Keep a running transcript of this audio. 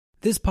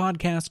This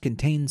podcast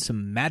contains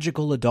some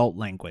magical adult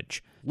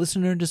language.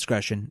 Listener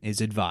discretion is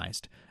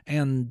advised.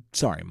 And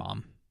sorry,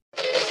 Mom.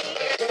 I'm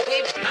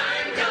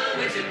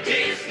going to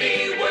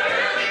Disney World.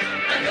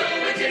 I'm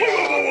going to...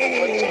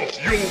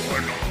 Whoa. You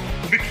are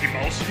not Mickey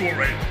Mouse, you're a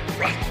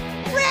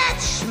rat. Rat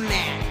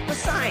smack!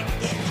 Besides,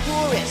 they're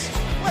tourists.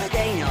 What do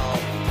they know?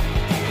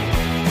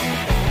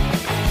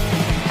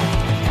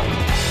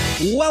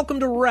 Welcome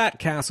to Rat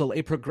Castle,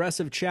 a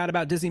progressive chat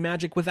about Disney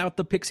magic without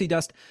the pixie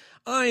dust.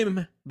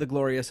 I'm the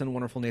glorious and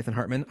wonderful Nathan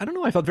Hartman. I don't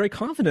know, I felt very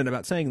confident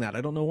about saying that. I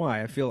don't know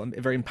why. I feel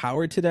very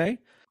empowered today.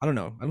 I don't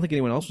know. I don't think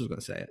anyone else was going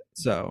to say it.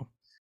 So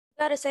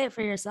You gotta say it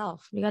for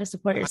yourself. You gotta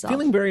support yourself. I'm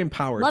feeling very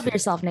empowered Love today.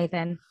 yourself,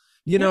 Nathan.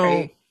 You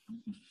know,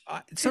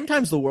 Right.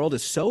 sometimes the world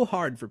is so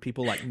hard for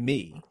people like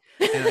me,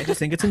 and I just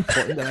think it's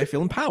important that I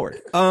feel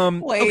empowered.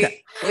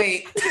 Wait.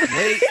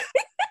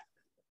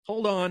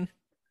 Hold on.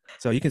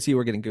 So you can see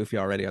we're getting goofy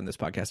already on this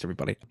podcast,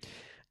 everybody.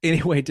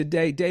 Anyway,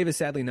 today Dave is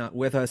sadly not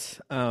with us.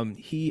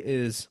 He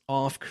is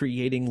off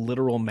creating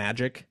literal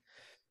magic,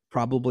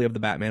 probably of the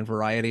Batman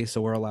variety, so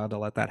we're allowed to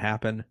let that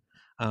happen.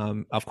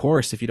 Of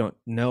course, if you don't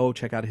know,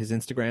 check out his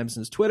Instagrams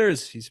and his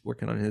Twitters. He's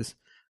working on his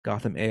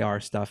Gotham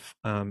AR stuff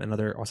and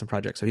other awesome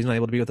projects, so he's not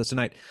able to be with us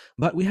tonight.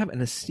 But we have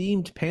an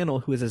esteemed panel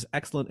who is as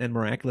excellent and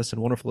miraculous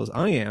and wonderful as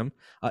I am,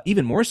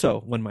 even more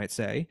so, one might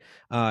say.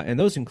 And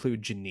those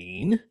include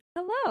Janine.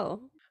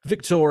 Hello.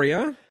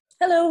 Victoria.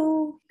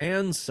 Hello.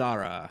 And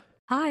Sarah.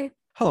 Hi.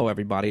 Hello,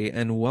 everybody,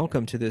 and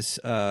welcome to this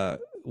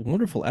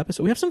wonderful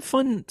episode. We have some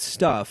fun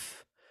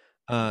stuff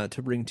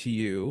to bring to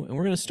you, and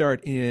we're going to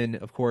start in,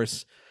 of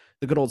course,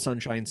 the good old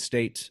Sunshine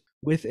State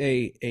with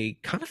a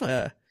kind of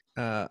a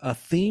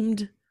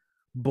themed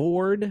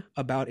board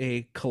about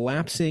a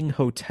collapsing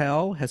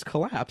hotel has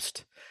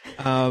collapsed.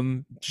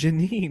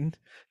 Janine,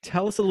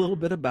 tell us a little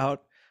bit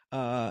about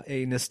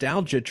a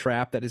nostalgia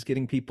trap that is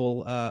getting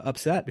people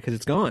upset because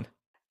it's gone.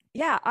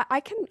 Yeah, I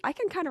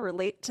can kind of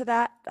relate to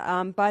that.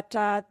 But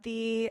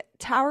the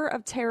Tower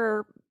of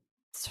Terror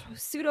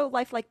pseudo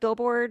lifelike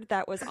billboard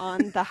that was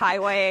on the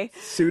highway.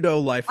 Pseudo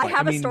lifelike. I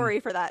have a story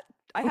for that.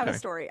 I have Okay. a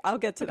story. I'll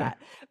get to that.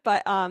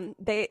 But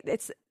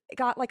it's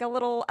got like a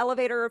little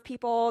elevator of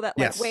people that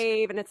like Yes.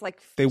 wave, and it's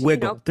like They you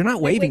wiggle. know, They're not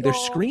they waving. They're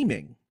wiggle.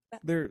 screaming.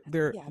 They're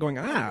Yeah, going,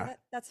 ah.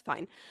 That's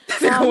fine.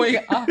 They're Um, going,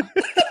 Yes.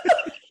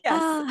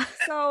 Ah.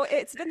 So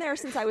it's been there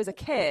since I was a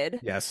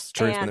kid. Yes,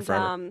 true. It's been there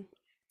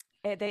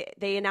forever.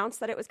 They announced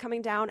that it was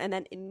coming down, and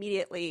then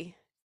immediately,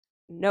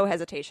 no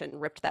hesitation,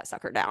 ripped that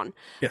sucker down.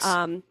 Yes.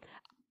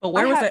 but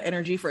where I was have- that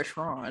energy for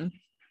Tron?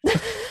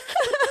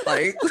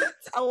 Like,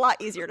 It's a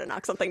lot easier to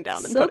knock something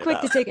down than So put quick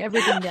it to up. take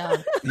everything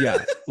down. Yeah.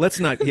 Let's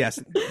not. Yes.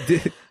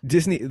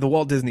 Disney, the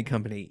Walt Disney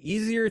Company,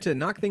 easier to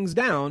knock things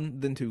down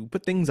than to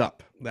put things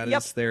up. That is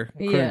Yep. their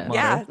current Yeah. motto.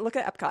 Yeah, look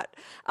at Epcot.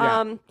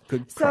 Yeah.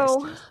 Good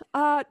So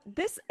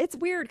Christ. it's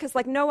weird because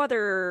like no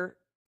other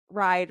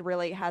ride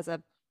really has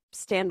a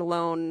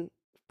standalone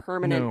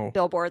permanent No.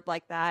 billboard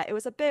like that. It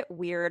was a bit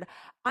weird.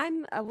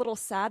 I'm a little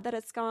sad that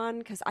it's gone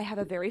because I have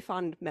a very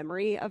fond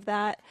memory of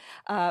that.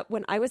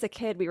 When I was a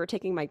kid, we were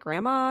taking my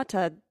grandma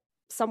to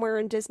somewhere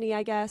in Disney,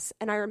 I guess,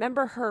 and I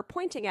remember her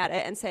pointing at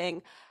it and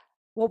saying,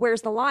 "Well,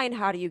 where's the line?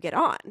 How do you get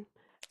on?"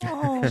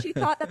 Oh, she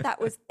thought that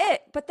was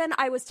it. But then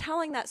I was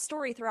telling that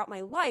story throughout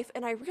my life,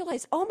 and I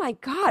realized, oh my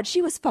God,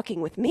 she was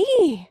fucking with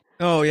me.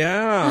 Oh,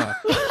 yeah.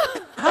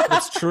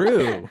 That's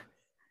true.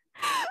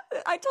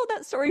 I told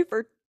that story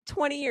for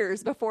 20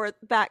 years before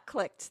that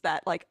clicked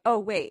that, like, oh,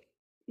 wait,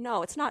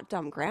 no, it's not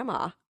dumb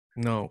grandma.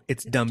 No,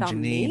 it's dumb Dumb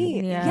Janine.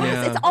 me. Yeah.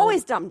 Yes, Yeah. it's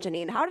always dumb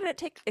Janine. How did it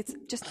take? It's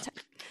just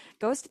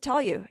goes to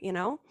tell you, you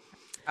know?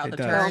 how It the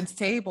does. turns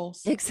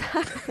tables.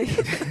 Exactly.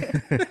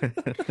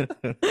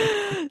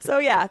 So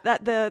yeah,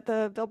 that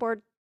the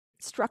billboard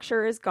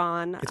structure is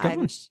gone. It's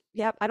gone.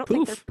 Yep, I don't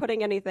think they're Poof.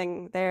 putting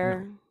anything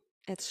there.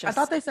 It's I just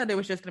thought they said it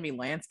was just going to be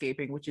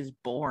landscaping, which is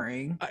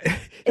boring. Is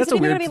That's it a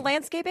even weird. going to be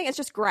landscaping? It's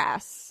just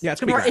grass. Yeah,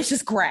 it's gonna be. Or grass. it's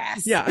just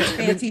grass. Yeah, It's I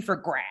mean- fancy for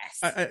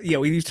grass. Yeah,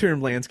 we use the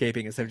term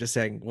landscaping instead of just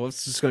saying, well,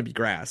 it's just going to be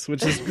grass,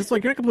 which is it's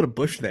like you're not going to put a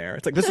bush there.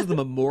 It's like this is the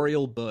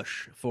memorial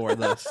bush for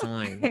the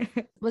sign.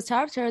 Was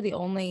Tower of Terror the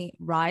only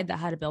ride that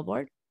had a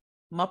billboard?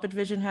 Muppet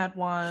Vision had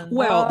one.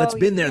 Well, that's Oh,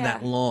 been there yeah.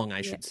 that long,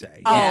 I should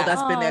say. Oh, Yeah.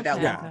 that's been there that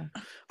okay. long.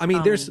 I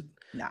mean, there's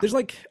No.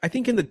 like I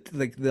think in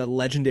the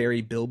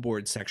legendary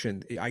billboard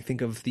section, I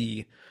think of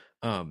the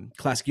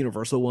classic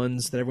Universal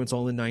ones that everyone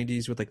saw in the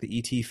 90s with like the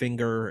ET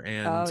finger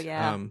and Oh,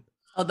 yeah.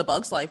 Oh, the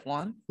Bugs Life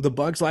one. the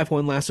Bugs Life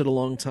one lasted a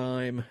long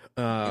time.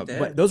 It did.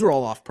 But those were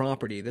all off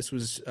property. This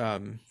was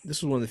one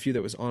of the few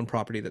that was on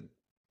property that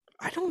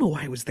I don't know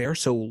why it was there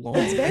so long.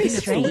 It's very I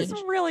think strange. It's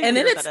really And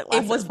then weird it that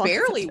lasted was as long as it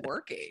barely did.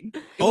 working.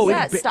 Oh,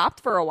 yeah, it it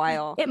stopped for a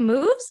while. It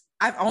moves?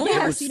 I've only Yeah,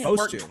 ever it was seen it supposed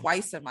work to.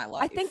 twice in my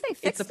life. I think they It's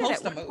fixed it supposed at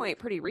to one move. point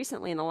pretty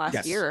recently in the last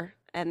Yes. year,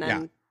 and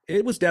then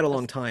It was dead a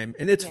long time,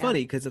 and it's Yeah.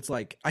 funny because it's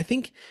like I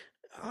think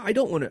I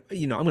don't want to,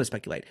 I'm going to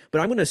speculate, but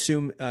I'm going to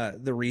assume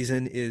the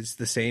reason is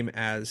the same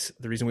as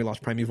the reason we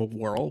lost Primeval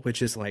Whirl,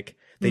 which is like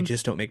they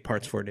just don't make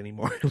parts for it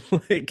anymore.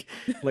 like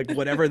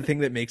whatever thing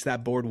that makes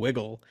that board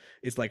wiggle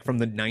is like from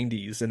the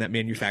 90s, and that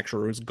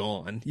manufacturer is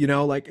gone.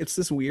 Like it's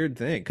this weird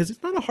thing because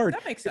it's not a hard.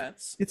 That makes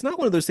sense. It's not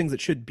one of those things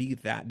that should be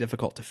that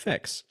difficult to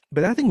fix,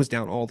 but that thing was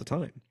down all the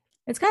time.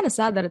 It's kind of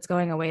sad that it's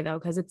going away though,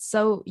 because it's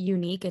so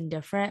unique and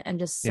different, and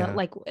just so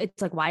like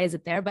it's like, why is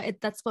it there?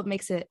 But that's what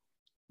makes it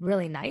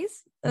really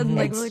nice and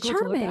like It's really cool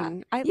to look at.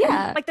 charming.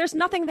 Yeah. Like there's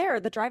nothing there.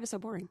 The drive is so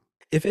boring.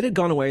 If it had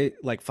gone away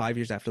like 5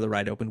 years after the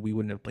ride opened, we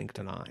wouldn't have blinked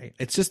an eye.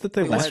 It's just that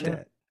they left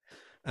it.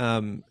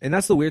 And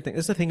that's the weird thing.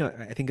 That's the thing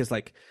I think is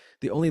like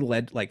the only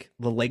the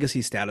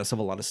legacy status of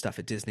a lot of stuff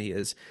at Disney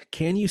is,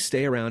 can you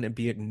stay around and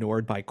be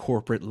ignored by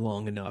corporate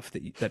long enough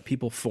that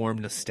people form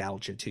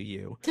nostalgia to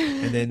you,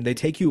 and then they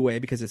take you away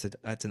because it's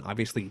an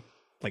obviously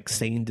like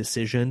sane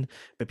decision,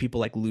 but people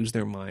like lose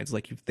their minds,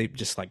 like they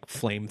just like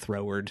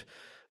flamethrowered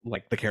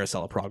like the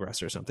Carousel of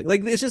Progress or something.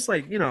 Like it's just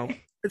like,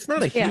 it's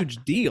not a huge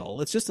deal.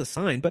 It's just a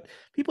sign, but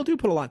people do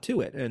put a lot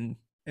to it, and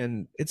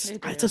it's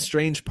a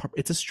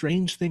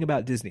strange thing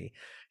about Disney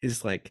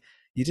is like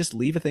you just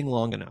leave a thing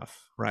long enough,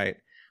 right?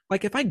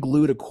 Like if I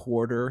glued a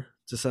quarter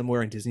to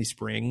somewhere in Disney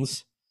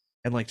Springs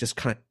and like just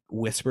kind of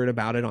whispered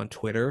about it on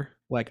Twitter,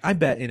 like I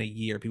bet in a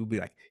year people would be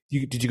like,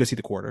 did you go see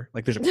the quarter?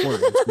 Like there's a quarter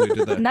that's glued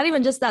to the Not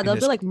even just that, they'll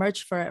do like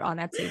merch for it on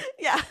Etsy.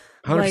 Yeah.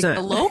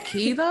 100%. Low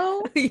key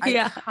though,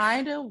 Yeah. I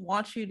kind of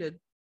want you to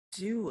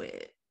do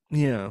it.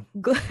 Yeah,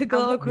 Glue a me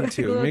quarter.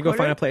 too. glue a Maybe go find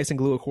quarter. a place and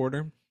glue a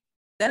quarter.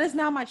 That is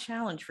now my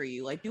challenge for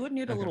you. Like, do it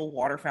near the Okay. little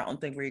water fountain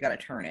thing where you got to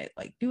turn it.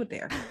 Like, do it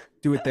there.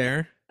 Do it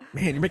there.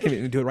 Man, you're making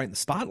me do it right in the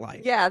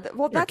spotlight. Yeah.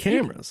 Well, There are that's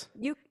cameras.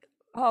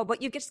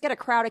 but you just get a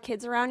crowd of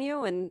kids around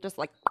you and just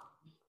like.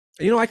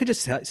 I could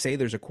just say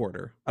there's a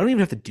quarter. I don't even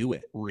have to do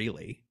it,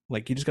 really.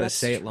 Like, you just got to That's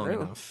say it long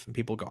true. enough, and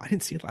people go, I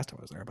didn't see it last time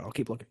I was there, but I'll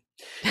keep looking.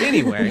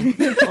 Anyway,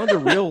 on to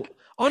real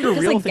Just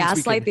things like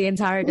gaslight the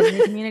entire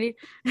Disney community.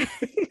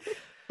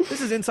 This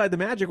is Inside the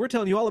Magic. We're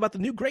telling you all about the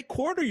new great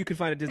quarter you can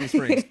find at Disney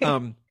Springs.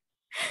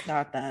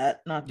 Not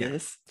that. Not Yeah.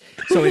 this.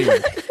 So anyway,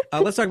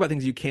 let's talk about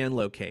things you can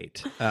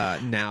locate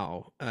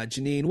now.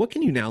 Janine, what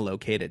can you now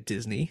locate at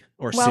Disney?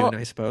 Or Well- soon,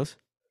 I suppose.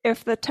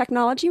 If the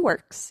technology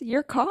works,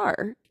 your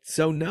car.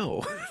 So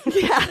no.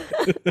 Yeah.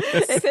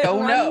 If it Oh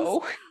runs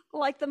no.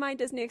 like the My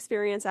Disney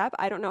Experience app,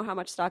 I don't know how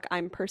much stock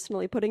I'm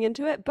personally putting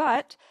into it,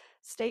 but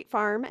State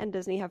Farm and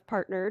Disney have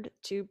partnered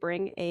to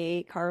bring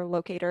a car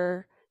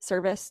locator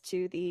service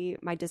to the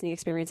My Disney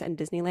Experience and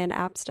Disneyland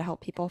apps to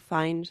help people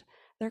find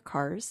their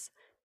cars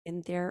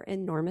in their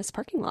enormous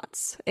parking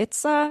lots.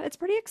 It's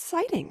pretty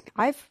exciting.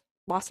 I've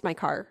lost my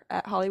car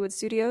at Hollywood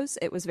Studios.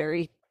 It was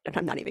very, and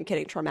I'm not even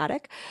kidding,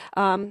 traumatic.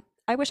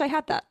 I wish I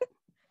had that.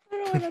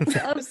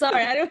 I'm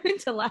sorry, I don't mean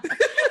to laugh.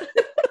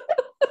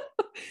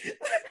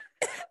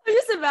 I'm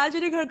just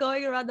imagining her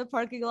going around the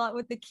parking lot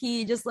with the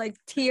key, just like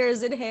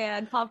tears in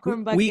hand,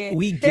 popcorn bucket.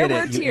 We There get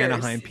were it, you tears.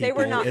 Anaheim people. They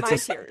were not It's my a-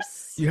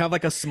 tears. You have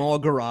like a small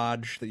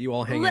garage that you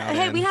all hang out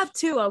Hey, in. we have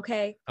two,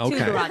 okay? Okay.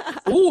 Two garages.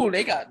 Ooh,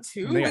 they got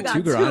two. They got got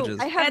two two. garages.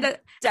 I have And, uh,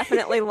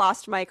 definitely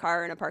lost my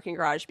car in a parking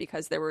garage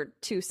because there were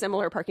two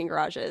similar parking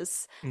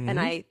garages, and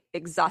Mhm. I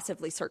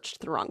exhaustively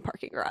searched the wrong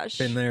parking garage.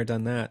 Been there,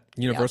 done that.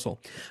 Universal.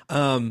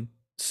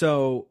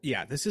 So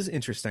yeah, this is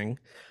interesting.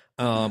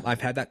 I've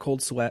had that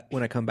cold sweat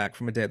when I come back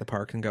from a day at the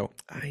park and go,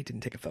 I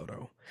didn't take a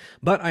photo.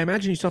 But I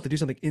imagine you still have to do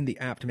something in the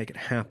app to make it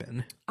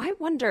happen. I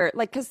wonder,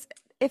 like, because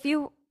if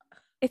you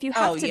have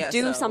Oh, to yeah,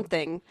 do so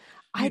something,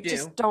 I do.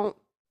 just don't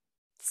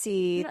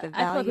see the I feel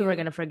value. like we were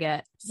gonna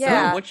forget.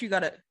 Yeah. So what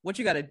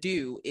you gotta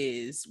do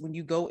is when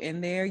you go in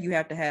there, you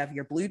have to have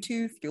your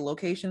Bluetooth, your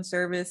location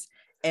service,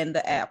 and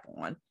the app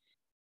on.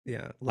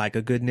 Yeah, like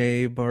a good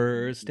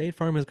neighbor, State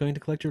Farm is going to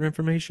collect your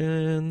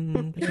information.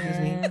 Thank you,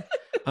 Disney.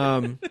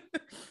 Yeah.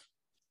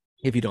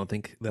 If you don't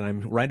think that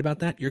I'm right about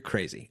that, you're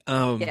crazy.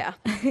 Yeah.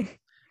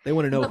 They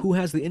want to know who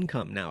has the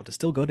income now to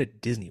still go to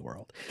Disney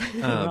World.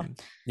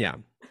 Yeah.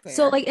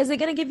 So, like, is it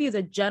gonna give you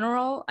the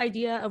general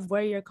idea of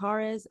where your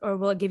car is, or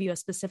will it give you a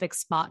specific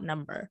spot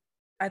number?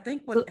 I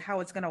think So-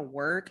 how it's gonna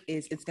work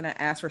is it's gonna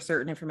ask for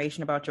certain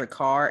information about your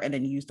car and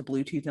then use the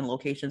Bluetooth and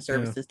location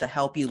services to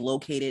help you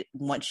locate it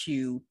once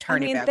you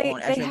turn mean, it back they-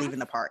 on as they you're have- leaving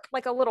the park.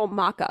 Like a little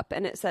mock-up,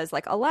 and it says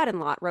like Aladdin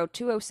Lot, Road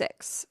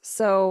 206.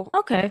 So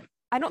Okay.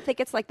 I don't think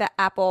it's like the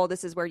Apple.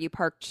 This is where you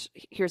parked.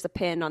 Here's a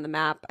pin on the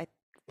map. I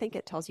think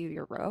it tells you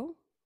your row.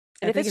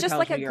 And I if think it's it just tells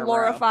like you a your row.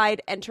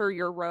 glorified enter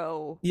your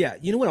row. Yeah.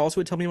 You know what also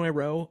would tell me my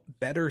row?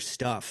 Better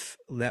stuff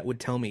that would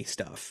tell me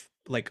stuff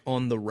like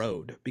on the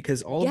road,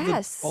 because all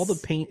the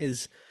paint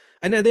is,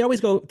 and they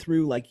always go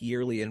through like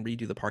yearly and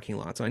redo the parking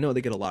lot. So I know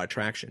they get a lot of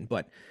traction,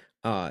 but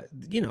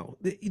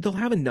they'll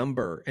have a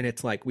number and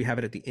it's like, we have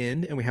it at the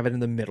end and we have it in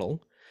the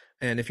middle.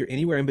 And if you're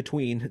anywhere in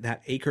between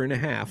that acre and a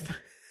half,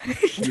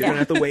 you're gonna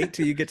have to wait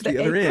till you get to the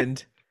other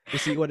end to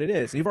see what it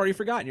is. And you've already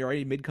forgotten. You're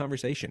already mid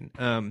conversation.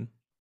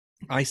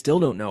 I still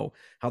don't know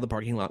how the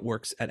parking lot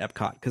works at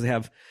Epcot, because they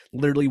have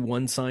literally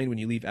one sign when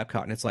you leave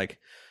Epcot, and it's like,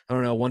 I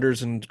don't know,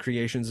 Wonders and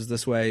Creations is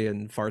this way,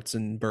 and Farts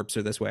and Burps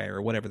are this way,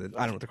 or whatever. I don't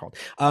know what they're called.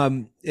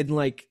 And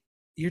like,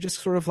 you're just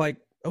sort of like,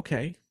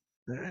 okay,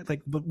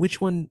 like, but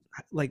which one?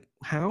 Like,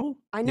 how?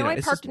 I know, I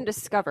parked just... in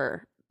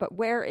Discover, but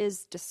where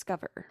is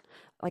Discover?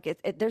 Like,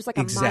 there's like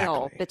a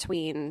mile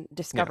between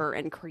Discover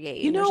and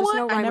Create. You know what?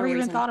 No I never even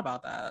reason. thought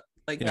about that.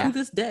 Like, to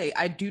this day,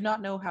 I do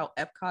not know how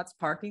Epcot's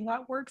parking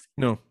lot works.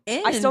 No.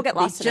 And I still get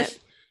lost in it.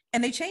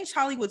 And they changed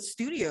Hollywood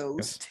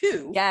Studios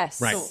too.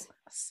 Yes. Right.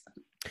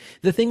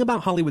 The thing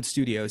about Hollywood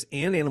Studios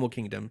and Animal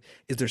Kingdom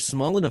is they're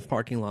small enough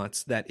parking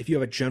lots that if you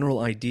have a general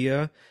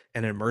idea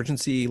and an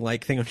emergency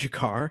like thing on your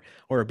car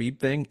or a beep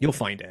thing, you'll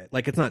find it.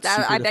 Like, it's not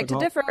super I beg to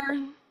difficult.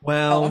 differ.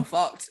 Well, I'm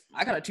fucked.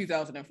 I got a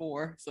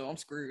 2004, so I'm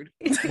screwed.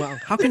 Well,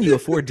 how can you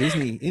afford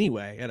Disney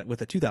anyway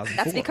with a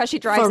 2004? That's because she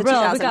drives For a real,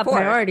 2004. we got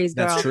priorities,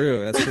 girl. That's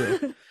true. That's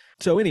true.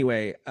 So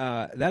anyway,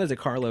 that is a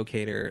car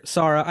locator.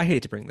 Sarah, I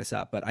hate to bring this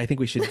up, but I think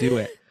we should do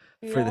it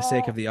for the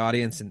sake of the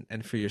audience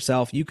and for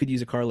yourself. You could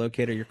use a car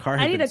locator. Your car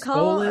has been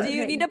stolen. Do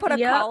you need to put a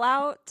call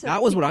out to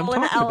that was what I'm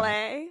people talking in LA?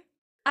 about.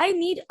 I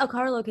need a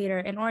car locator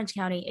in Orange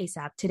County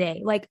ASAP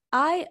today. Like,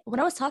 when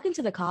I was talking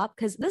to the cop,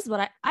 because this is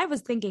what I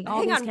was thinking. All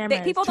Hang these on,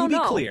 cameras. people To don't be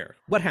know. clear,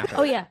 what happened?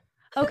 Oh yeah.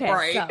 Okay.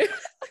 Right.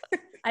 So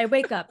I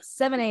wake up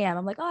 7 a.m.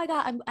 I'm like, oh,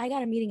 I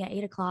got a meeting at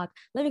 8 o'clock.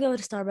 Let me go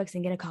to Starbucks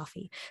and get a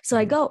coffee. So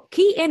I go,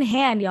 key in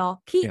hand,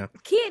 y'all. Key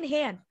in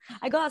hand.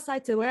 I go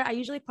outside to where I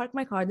usually park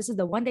my car. This is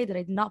the one day that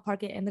I did not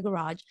park it in the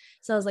garage.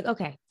 So I was like,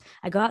 okay.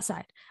 I go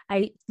outside.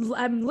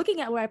 I'm looking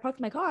at where I parked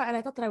my car, and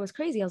I thought that I was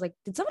crazy. I was like,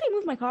 did somebody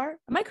move my car?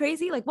 Am I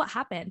crazy? Like, what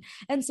happened?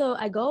 And so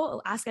I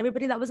go ask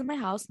everybody that was in my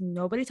house.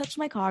 Nobody touched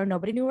my car.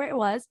 Nobody knew where it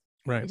was.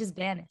 Right. It just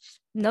vanished.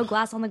 No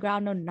glass on the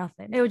ground, no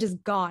nothing. It was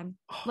just gone.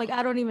 Like,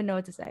 I don't even know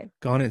what to say.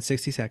 Gone in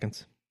 60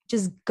 seconds.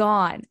 Just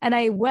gone. And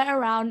I went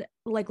around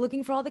like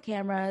looking for all the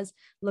cameras,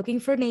 looking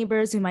for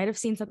neighbors who might have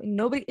seen something.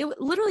 Nobody, it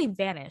literally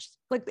vanished.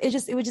 Like, it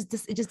just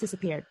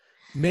disappeared.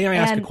 May I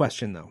ask a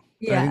question though?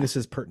 Yeah. I think this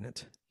is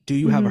pertinent. Do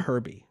you have a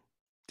Herbie?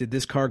 Did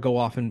this car go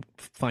off and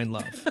find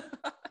love?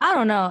 I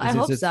don't know. I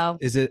hope so.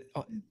 Does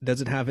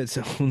it have its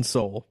own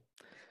soul?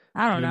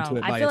 I don't Into know.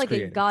 it by I feel its like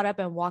creator. it got up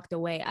and walked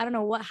away. I don't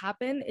know what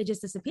happened. It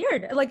just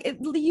disappeared. Like, I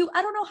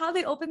don't know how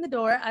they opened the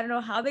door. I don't know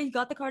how they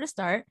got the car to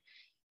start.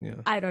 Yeah.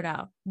 I don't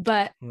know.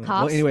 But Well,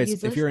 cops. anyways,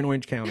 useless. if you're in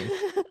Orange County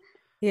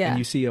yeah, and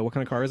you see what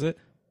kind of car is it?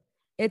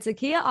 it's a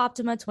Kia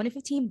Optima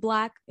 2015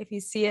 black. If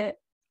you see it,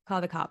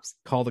 call the cops.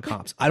 Call the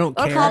cops. I don't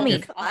Or care. call me.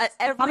 if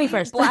Every me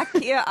first. Black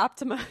Kia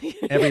Optima.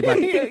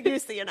 Everybody. you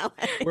see in LA.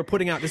 We're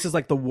putting out, this is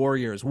like the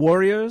Warriors,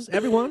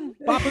 everyone,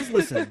 Papa's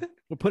listen.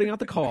 We're putting out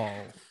the call.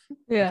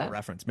 Yeah.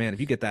 Reference, man, if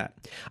you get that.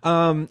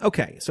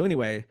 Okay, so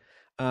anyway,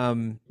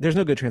 there's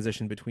no good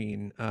transition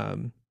between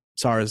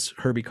Sarah's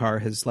Herbie car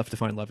has left to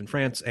find love in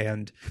France,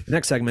 and the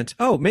next segment,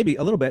 maybe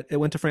a little bit, it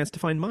went to France to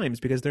find mimes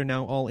because they're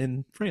now all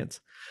in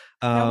France.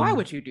 Now, why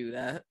would you do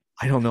that?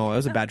 I don't know. It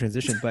was a bad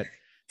transition, but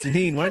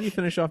Janine, why don't you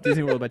finish off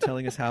Disney World by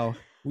telling us how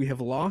we have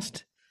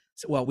lost?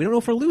 Well, we don't know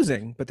if we're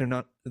losing, but they're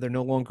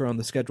no longer on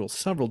the schedule.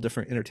 Several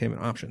different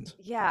entertainment options.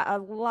 Yeah, a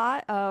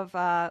lot of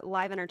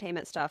live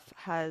entertainment stuff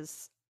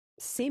has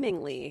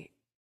seemingly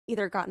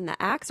either gotten the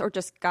axe or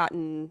just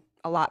gotten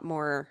a lot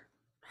more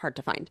hard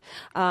to find.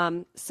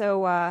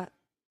 So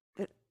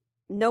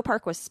no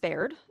park was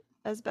spared,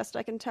 as best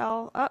I can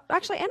tell.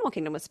 Actually, Animal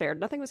Kingdom was spared.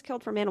 Nothing was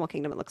killed from Animal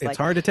Kingdom, it looks like. It's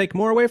hard to take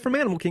more away from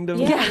Animal Kingdom.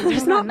 Yeah,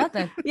 there's not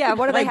nothing. Yeah,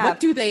 what do they have? What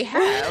do they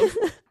have?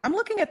 I'm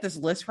looking at this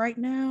list right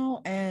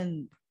now,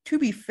 and to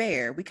be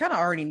fair, we kind of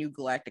already knew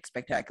Galactic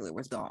Spectacular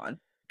was gone.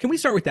 Can we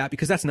start with that?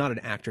 Because that's not an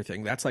actor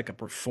thing. That's like a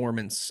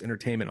performance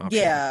entertainment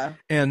option. Yeah.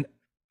 And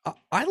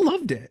I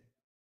loved it.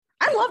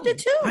 I loved it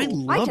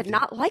too. I did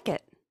not like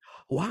it.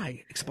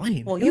 Why?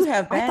 Explain. Well, you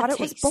have bad I thought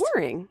taste. it was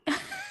boring.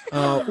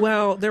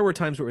 Well, there were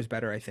times where it was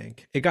better, I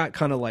think. It got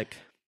kind of like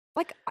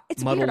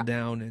It's muddled weird.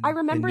 down in, I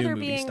remember in new there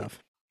movie being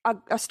stuff.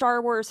 a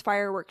Star Wars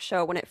fireworks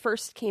show when it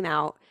first came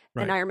out.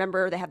 Right. And I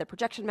remember they had the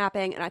projection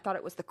mapping, and I thought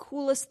it was the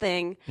coolest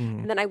thing. Mhm.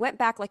 And then I went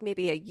back like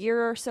maybe a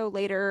year or so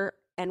later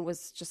and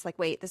was just like,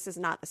 wait, this is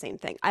not the same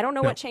thing. I don't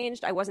know what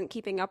changed. I wasn't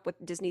keeping up with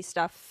Disney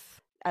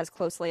stuff as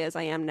closely as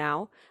I am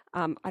now.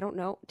 I don't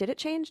know. Did it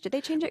change? Did they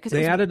change it? Because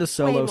They added a way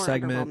solo more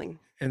segment, underwhelming.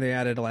 and they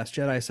added a Last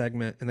Jedi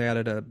segment, and they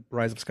added a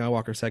Rise of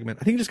Skywalker segment.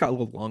 I think it just got a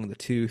little long in the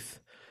tooth.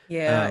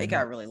 Yeah, Um, it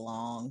got really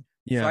long.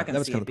 Yeah, so I can that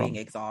was see kind it of the being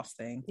problem.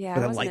 exhausting. Yeah, But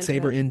I that wasn't into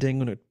lightsaber it. ending,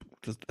 when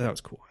that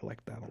was cool. I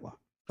liked that a lot.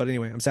 But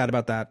anyway, I'm sad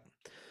about that.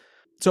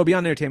 So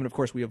beyond entertainment, of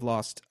course, we have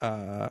lost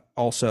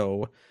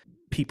also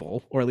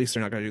people, or at least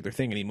they're not going to do their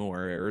thing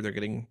anymore, or they're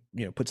getting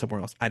put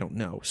somewhere else. I don't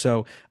know.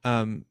 So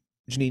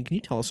Janine, can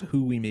you tell us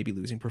who we may be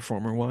losing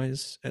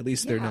performer-wise? At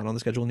least they're Yeah. not on the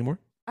schedule anymore.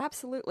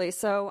 Absolutely.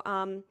 So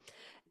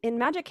in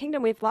Magic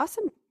Kingdom, we've lost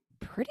some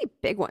pretty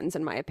big ones,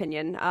 in my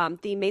opinion.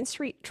 The Main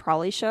Street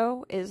Trolley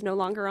Show is no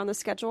longer on the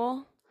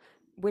schedule,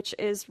 which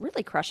is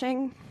really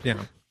crushing.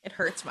 Yeah. It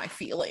hurts my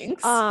feelings.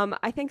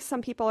 I think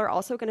some people are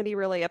also going to be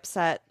really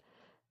upset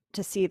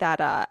to see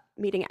that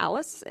Meeting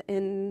Alice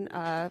in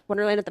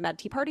Wonderland at the Mad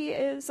Tea Party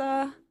is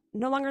no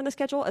longer on the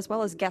schedule, as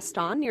well as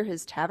Gaston near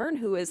his tavern,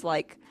 who is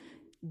like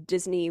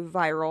Disney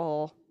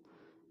viral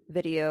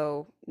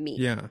video meet.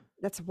 Yeah.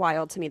 That's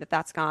wild to me that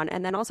that's gone.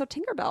 And then also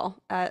Tinkerbell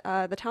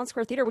at the Town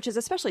Square Theater, which is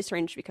especially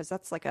strange because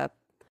that's like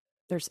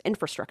there's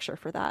infrastructure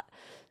for that.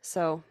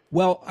 So,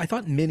 well, I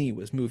thought Minnie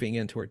was moving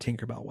into where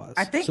Tinkerbell was.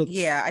 I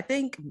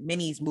think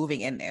Minnie's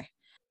moving in there.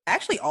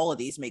 Actually, all of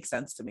these make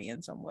sense to me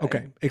in some way.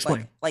 Okay,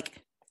 explain. Like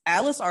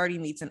Alice already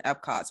meets in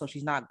Epcot, so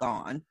she's not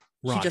gone.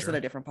 Roger. She's just in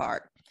a different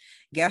part.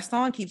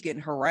 Gaston keeps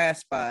getting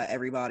harassed by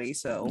everybody,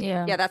 so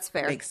yeah, that's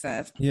fair. Makes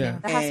sense. Yeah.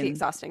 That has to be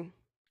exhausting.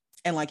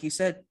 And like you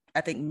said,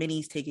 I think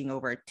Minnie's taking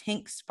over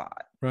Tink's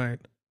spot. Right.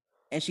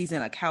 And she's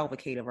in a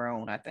cavalcade of her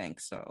own, I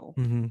think. So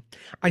in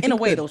a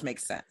way, those make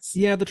sense.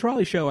 Yeah, the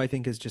trolley show, I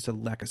think, is just a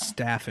lack of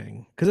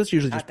staffing because it's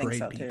usually just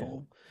parade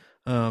people.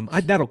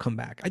 That'll come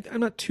back. I'm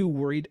not too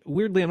worried.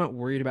 Weirdly, I'm not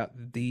worried about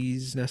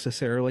these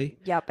necessarily.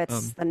 Yep,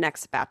 it's the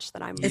next batch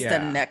that I'm. It's the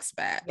next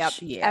batch. Yep.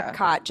 Yeah.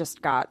 Epcot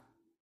just got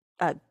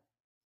a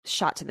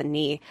shot to the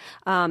knee.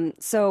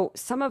 So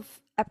some of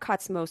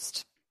Epcot's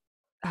most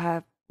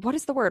what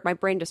is the word? My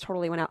brain just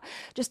totally went out.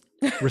 Just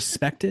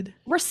respected,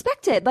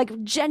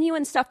 like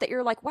genuine stuff that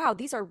you're like, wow,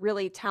 these are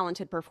really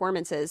talented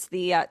performances.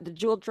 The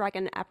Jeweled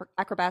Dragon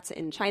acrobats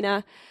in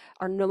China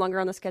are no longer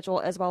on the schedule,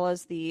 as well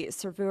as the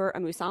Serveur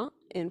Amusant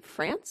in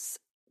France.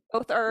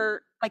 Both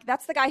are like,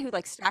 that's the guy who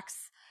like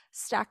stacks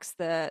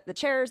the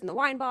chairs and the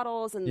wine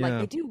bottles, and like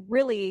they do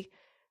really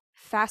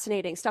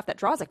fascinating stuff that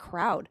draws a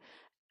crowd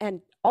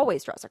and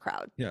always draws a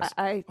crowd. Yes,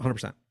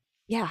 100%.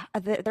 Yeah,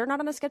 they're not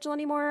on the schedule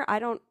anymore.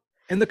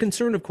 And the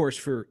concern, of course,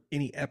 for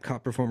any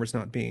Epcot performers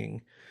not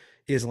being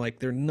is like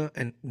they're not,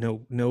 and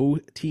no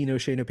tea, no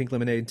shade, no pink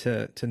lemonade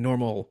to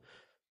normal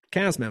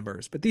cast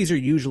members, but these are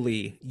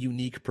usually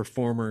unique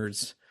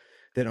performers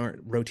that aren't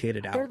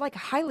rotated out. They're like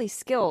highly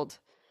skilled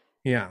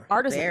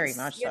artisans. Very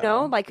much so. You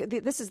know, like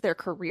this is their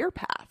career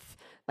path.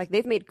 Like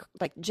they've made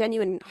like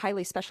genuine,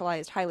 highly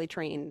specialized, highly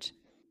trained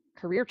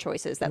career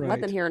choices that led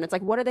them here. And it's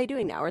like, what are they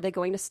doing now? Are they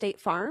going to State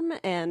Farm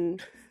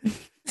and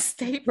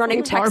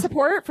running tech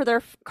support for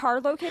their car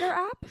locator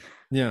app?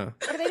 Yeah.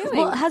 What are they doing?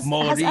 Well, has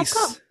Maurice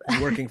Epcot... is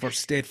working for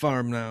State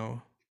Farm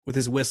now with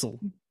his whistle.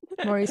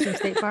 Maurice from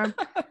State Farm.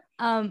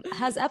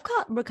 Has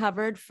Epcot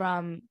recovered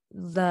from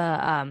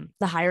the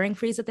hiring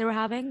freeze that they were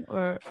having,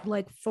 or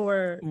like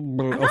for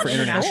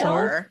international?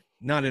 Sure.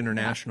 Not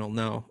international.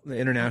 No, the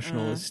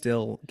international is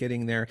still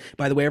getting there.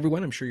 By the way,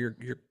 everyone, I'm sure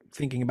you're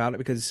thinking about it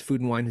because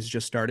Food and Wine has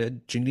just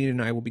started. Janine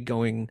and I will be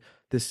going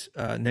this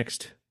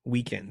next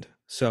weekend,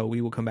 so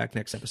we will come back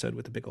next episode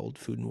with the big old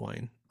Food and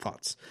Wine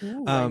thoughts.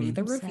 Ooh, I need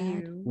the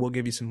review. We'll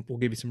give you some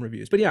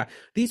reviews. But yeah,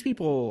 these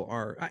people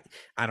are,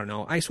 I don't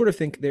know. I sort of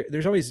think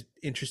there's always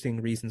interesting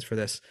reasons for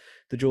this.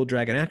 The Jeweled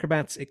Dragon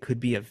acrobats, it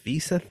could be a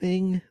visa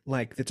thing,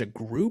 like it's a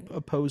group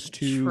opposed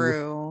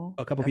to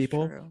a couple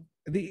people. True.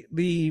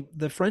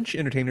 The French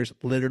entertainers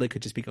literally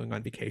could just be going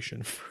on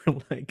vacation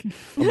for like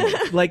a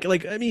month.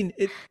 like I mean,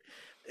 it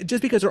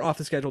just because they're off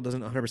the schedule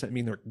doesn't 100%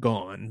 mean they're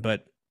gone,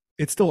 but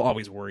it's still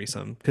always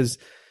worrisome because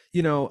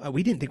we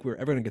didn't think we were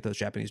ever going to get those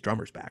Japanese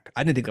drummers back.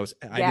 I didn't think that was.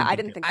 I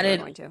didn't think they were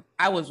going to.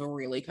 I was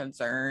really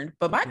concerned,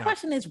 but my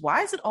question is,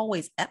 why is it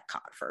always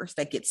Epcot first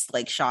that gets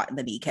like shot in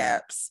the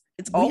kneecaps?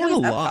 It's always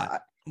Epcot.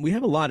 We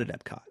have a lot at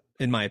Epcot,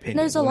 in my opinion.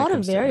 There's a lot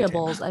of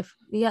variables. I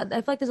feel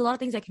like there's a lot of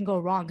things that can go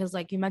wrong because,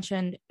 like you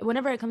mentioned,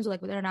 whenever it comes to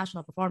like with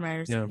international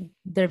performers,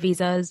 their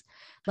visas,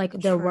 like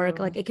their work,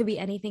 like it could be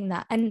anything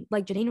that, and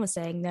like Janine was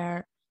saying,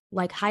 they're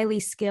like highly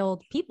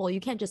skilled people. You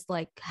can't just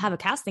like have a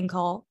casting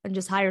call and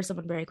just hire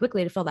someone very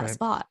quickly to fill that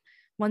spot.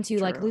 Once you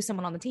like lose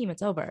someone on the team,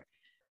 it's over.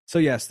 So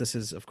yes, this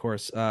is of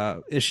course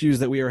issues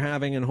that we are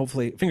having, and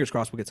hopefully, fingers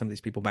crossed, we'll get some of these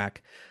people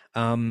back.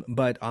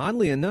 But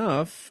oddly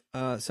enough,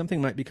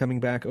 something might be coming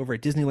back over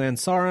at Disneyland.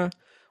 Sarah,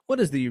 what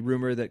is the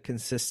rumor that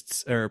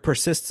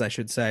persists, I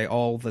should say,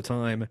 all the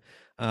time,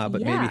 but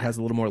maybe has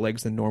a little more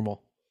legs than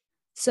normal?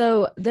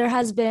 So there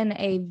has been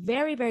a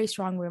very, very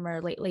strong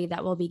rumor lately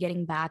that we'll be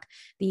getting back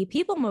the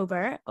People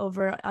Mover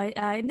over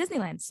in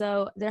Disneyland.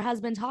 So there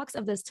has been talks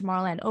of this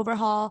Tomorrowland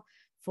overhaul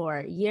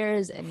for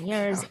years and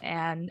years,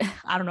 and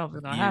I don't know if it's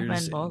going to happen.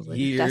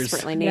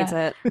 Desperately needs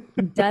it.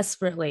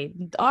 Desperately.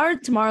 Our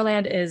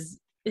Tomorrowland is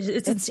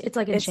it's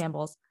like in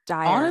shambles.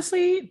 Dire.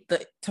 Honestly,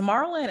 the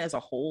Tomorrowland as a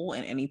whole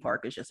in any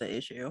park is just an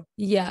issue.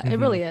 Yeah, it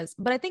really is.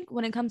 But I think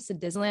when it comes to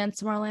Disneyland,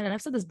 Tomorrowland, and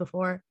I've said this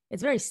before,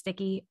 it's very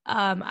sticky.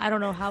 I don't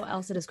know how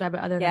else to describe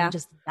it other than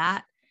just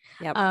that.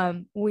 Yep.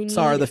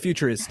 Sarah, the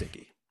future is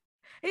sticky.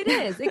 It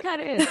is. It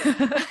kind of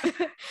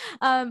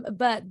is.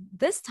 But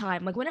this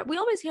time, like we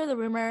always hear the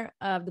rumor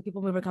of the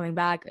People Mover coming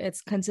back.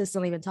 It's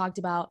consistently been talked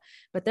about,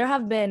 but there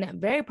have been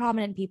very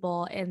prominent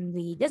people in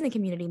the Disney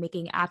community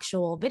making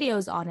actual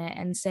videos on it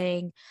and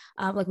saying,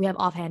 like we have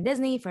Offhand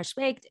Disney, Fresh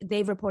Baked.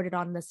 They've reported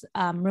on this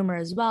rumor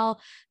as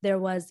well. There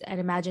was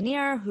an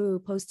Imagineer who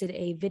posted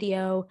a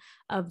video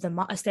of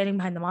the standing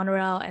behind the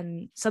monorail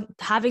and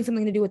having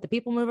something to do with the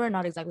People Mover.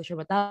 Not exactly sure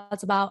what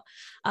that's about.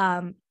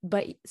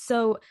 But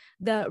so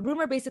the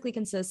rumor basically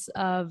consists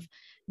of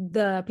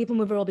the People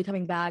Mover will be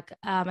coming back,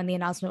 and the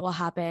announcement will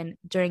happen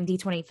during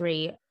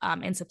D23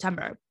 in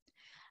September,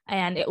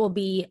 and it will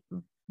be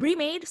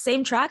remade,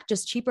 same track,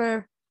 just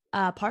cheaper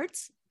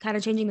parts, kind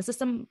of changing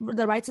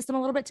the ride system a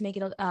little bit to make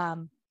it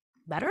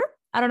better.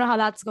 I don't know how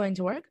that's going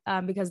to work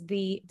because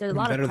there's a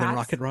lot better of than cracks.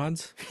 rocket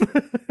rods.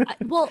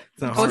 Well,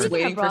 not I was hard.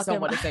 waiting for rocket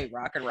someone to rods- say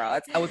rocket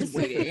rods. I was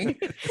waiting.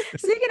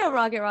 Speaking of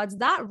rocket rods,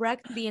 that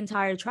wrecked the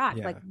entire track.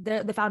 Yeah.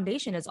 Like the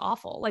foundation is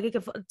awful. Like it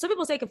could. Some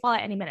people say it could fall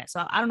at any minute.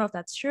 So I don't know if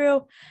that's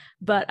true,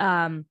 but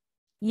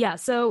yeah.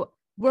 So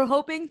we're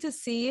hoping to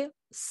see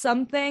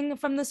something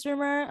from this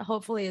rumor.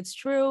 Hopefully, it's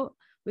true.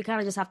 We kind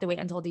of just have to wait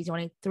until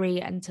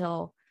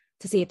D23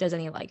 to see if there's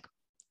any like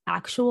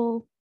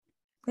actual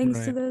things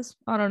to Right. this.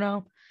 I don't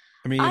know.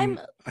 I mean, I'm-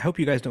 I hope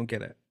you guys don't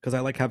get it because I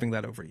like having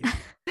that over you.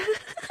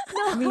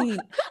 No, we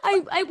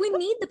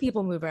need the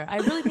people mover. I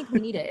really think we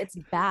need it. It's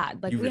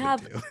bad. Like You we really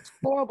have do.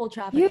 horrible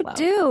traffic. You flow.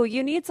 do.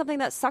 You need something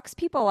that sucks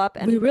people up,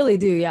 and We really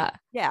do. Yeah.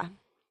 yeah.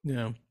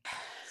 Yeah.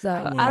 So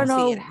Well, I don't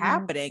know. See it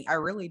happening. I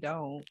really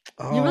don't.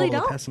 Oh, really the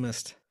don't?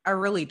 pessimist. I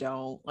really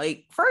don't.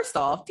 Like, first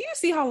off, do you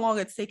see how long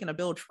it's taken to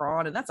build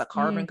Tron? And that's a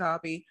carbon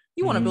copy.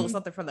 You want to build Mhm.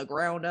 something from the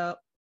ground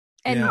up?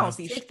 And Yeah. I don't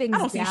see. take I things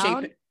don't see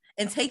down. Shape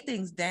and take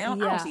things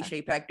down. I don't see Yeah.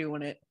 Shape Pack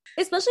doing it.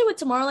 Especially with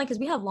Tomorrowland because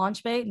we have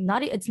Launch Bay.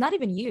 It's not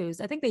even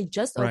used. I think they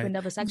just Right. opened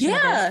up a section of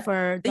Yeah, it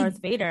for they-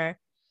 Darth Vader.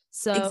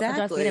 So Darth Vader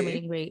Exactly. meet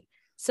and greet.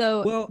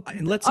 So Well,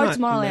 and let's our not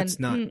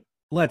Tomorrowland.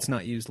 let's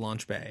not use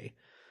Launch Bay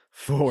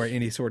for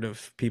any sort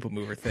of people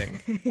mover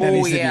thing. That Oh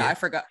needs to be yeah, a- I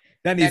forgot.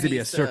 That needs that to be a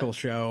needs to- circle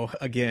show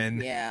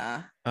again.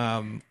 Yeah.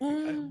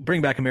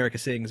 Bring back America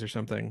Sings or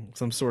something,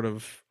 some sort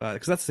of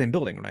because that's the same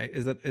building, right?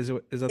 Is that It's the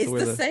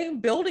way the same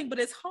building, but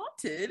it's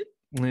haunted.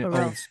 Yeah, For oh,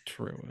 real. it's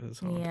true. It's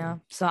haunted. Yeah.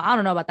 So I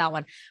don't know about that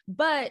one,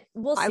 but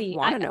we'll I see.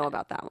 want to know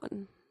about that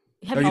one.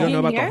 Have Oh, you don't know been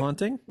about here? the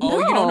haunting? Oh,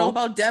 you don't know No.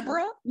 about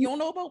Deborah? You don't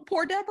know about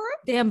poor Deborah?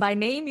 Damn, by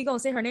name, you gonna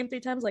say her name 3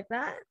 times like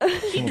that?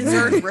 She Oh,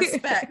 deserves man.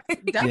 respect.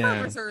 Deborah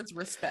Yeah. deserves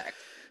respect.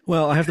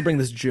 Well, I have to bring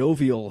this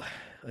jovial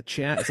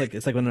chat.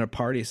 It's like when at a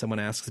party someone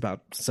asks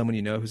about someone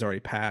you know who's already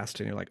passed,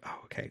 and you're like, oh,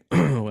 okay.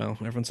 Well,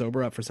 everyone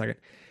sober up for a second.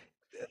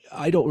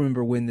 I don't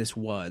remember when this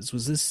was.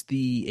 Was this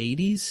the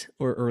 80s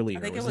or earlier?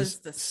 I think it was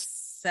the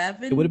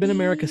 70s. It would have been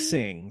America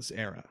Sings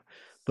era,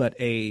 but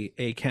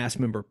a cast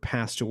member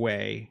passed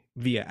away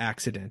via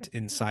accident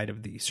inside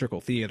of the Circle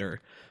Theater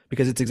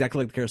because it's exactly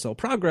like the Carousel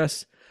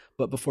Progress,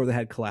 but before they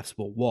had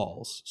collapsible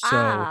walls. So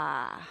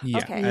yeah,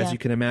 okay. as Yeah. you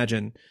can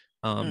imagine,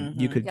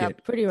 you could Yeah,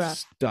 get pretty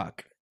rough.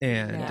 stuck,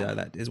 and Yeah.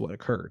 that is what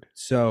occurred.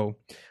 So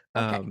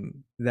Okay.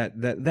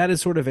 that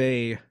is sort of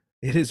a.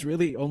 It is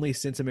really only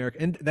since America,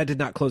 and that did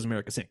not close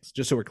America Sings.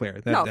 Just so we're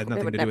clear, that No, had it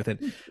nothing would to do with it.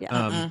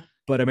 Yeah.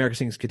 But America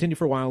Sings continued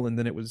for a while, and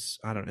then it was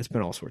I don't know. It's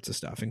been all sorts of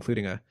stuff,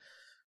 including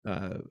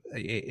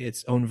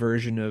its own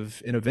version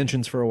of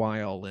Interventions for a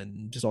while,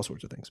 and just all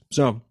sorts of things.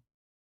 So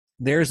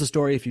there's the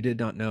story. If you did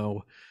not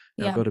know,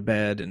 now Yeah. go to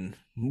bed and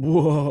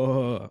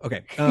whoa.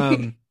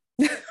 Okay.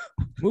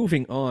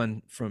 Moving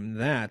on from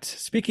that.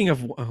 Speaking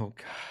of oh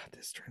god,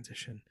 this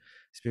transition.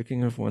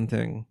 Speaking of one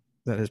thing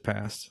that has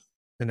passed,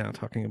 and now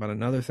talking about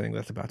another thing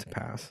that's about to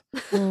pass.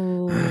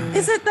 Ooh.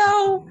 Is it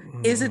though?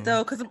 Is it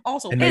though? Because I'm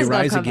also And may It's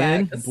gonna rise come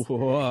again. back.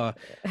 Whoa.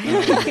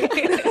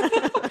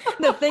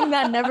 The thing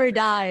that never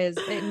dies.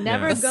 It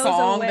never The goes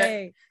song that-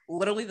 away.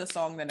 literally the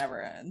song that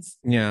never ends.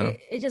 Yeah.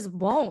 It just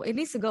won't. It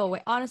needs to go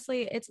away.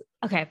 Honestly, it's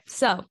okay.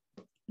 So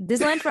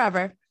Disneyland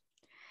Forever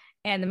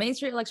and the Main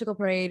Street Electrical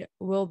Parade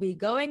will be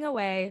going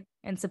away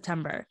in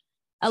September.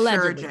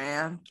 Allegedly. Sure,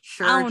 Jan.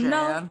 Sure, I don't Jan.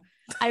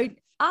 know.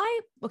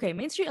 Okay,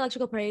 Main Street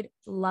Electrical Parade,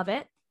 love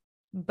it,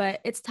 but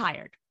it's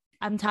tired.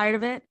 I'm tired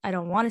of it. I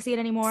don't want to see it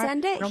anymore.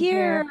 Send I it don't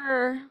care.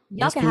 here. Y'all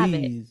Yes, can have it.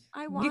 please.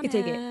 I want can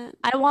take it.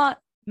 I want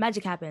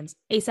Magic Happens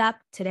ASAP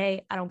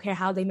today. I don't care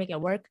how they make it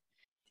work.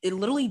 It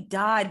literally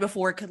died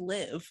before it could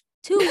live.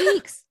 2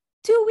 weeks.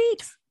 2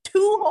 weeks.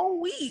 2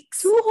 whole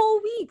weeks. 2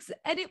 whole weeks.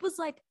 And it was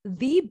like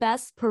the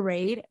best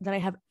parade that I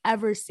have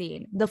ever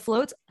seen. The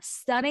floats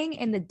stunning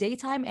in the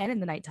daytime and in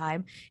the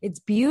nighttime. It's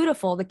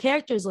beautiful. The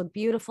characters look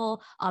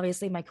beautiful.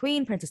 Obviously, my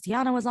queen, Princess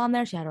Tiana, was on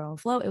there. She had her own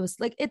float. It was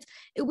like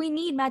we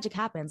need Magic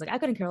Happens. Like I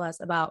couldn't care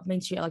less about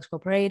Main Street Electrical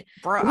Parade.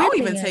 Bro, The I'll weird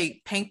even thing is-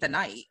 take Paint the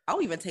Night.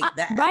 I'll even take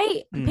that.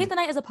 Right? Mm. Paint the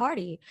Night is a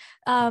party.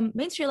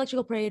 Main Street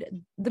Electrical Parade,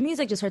 the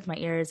music just hurts my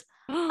ears.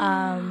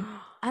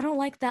 I don't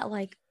like that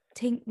like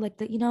the the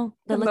electric Moog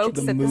The Moog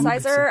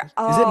synthesizer. synth- Is it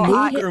Oh,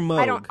 Moog I- or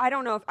Moog? I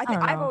don't know if I think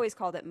don't I've know. always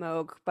called it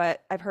Moog,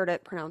 but I've heard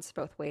it pronounced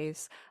both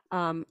ways.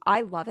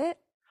 I love it.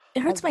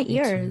 It hurts my Me too.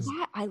 ears.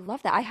 Yeah, I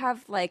love that. I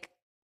have like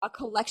a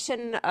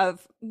collection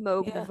of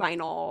Moog Yeah.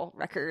 vinyl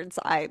records.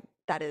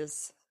 That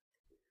is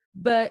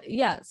But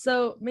yeah,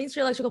 so Main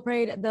Street Electrical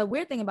Parade, the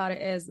weird thing about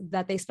it is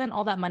that they spent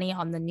all that money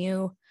on the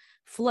new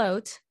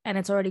float and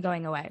it's already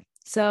going away.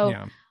 So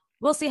Yeah.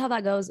 we'll see how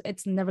that goes.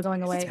 It's never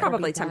going away. it's It'll be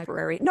probably back.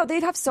 temporary. No,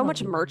 they'd have so much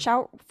Probably. merch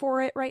out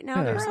for it right now.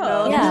 Yeah. There's Bro,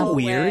 no Yeah.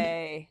 Weird.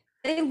 way.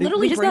 They we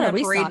literally just bring gotta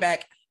that parade restock.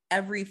 back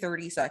every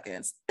 30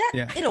 seconds. That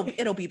Yeah.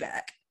 it'll be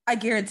back. I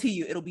guarantee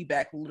you it'll be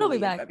back literally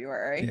back. in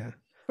February. Yeah.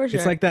 For sure.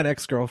 It's like that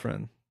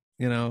ex-girlfriend,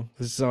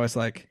 this is always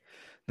like,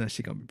 no,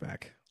 she gonna be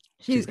back.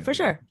 she's gonna for be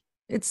sure. back.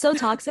 It's so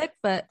toxic,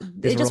 but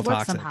It's it just real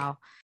works toxic. somehow.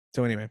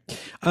 So anyway,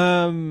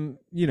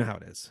 you know how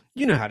it is.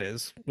 You know how it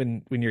is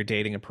when you're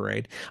dating a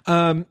parade.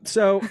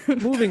 So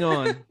moving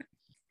on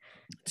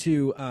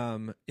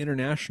to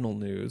international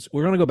news,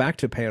 we're going to go back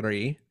to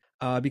Paris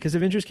because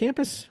Avengers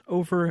Campus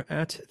over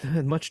at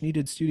the much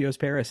needed Studios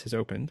Paris has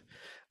opened.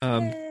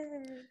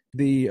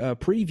 The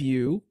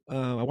preview,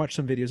 I watched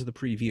some videos of the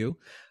preview.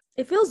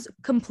 It feels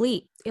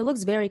complete. It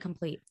looks very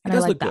complete. It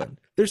does look good.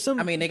 There's some.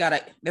 I mean,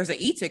 there's an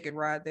e-ticket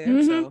ride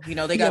there, so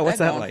they got what's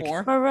that that going for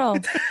 'em. For real.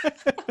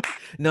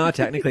 No,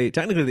 technically,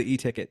 the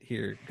e-ticket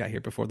here got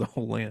here before the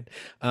whole land.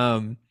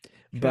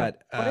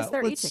 But What is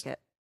their e-ticket?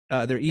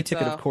 Their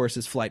e-ticket, of course,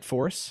 is Flight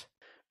Force.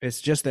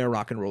 It's just their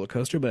rock and roller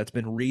coaster, but it's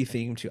been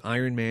rethemed to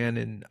Iron Man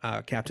and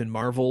Captain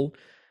Marvel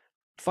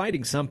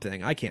fighting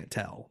something. I can't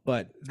tell,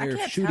 but they're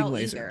shooting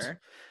lasers.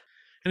 Either.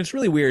 And it's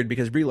really weird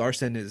because Brie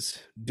Larson is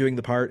doing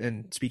the part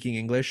and speaking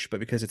English, but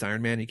because it's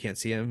Iron Man, you can't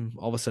see him.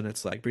 All of a sudden,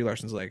 it's like Brie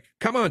Larson's like,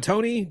 "Come on,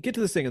 Tony, get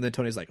to this thing," and then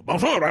Tony's like,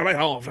 and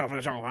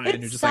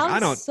you're just like, "I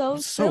don't." So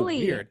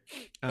silly. Weird.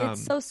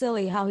 It's so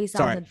silly how he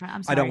sounds in French.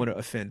 I'm sorry. I don't want to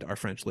offend our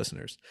French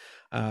listeners,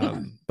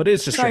 but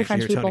it's just Sorry, strange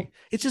to hear French Tony. people.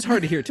 It's just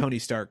hard to hear Tony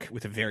Stark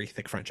with a very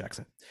thick French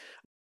accent.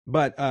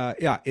 But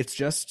yeah, it's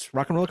just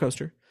rock and roller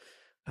coaster.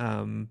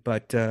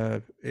 But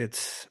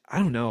it's, I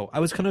don't know. I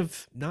was kind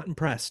of not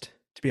impressed,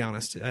 to be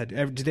honest.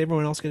 Did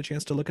everyone else get a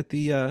chance to look at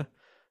the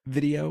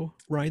video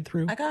ride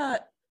through? I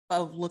got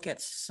a look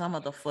at some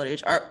of the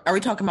footage. Are we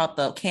talking about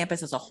the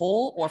campus as a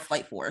whole or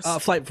Flight Force?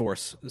 Flight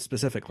Force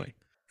specifically.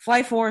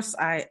 Flight Force,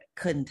 I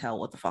couldn't tell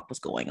what the fuck was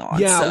going on.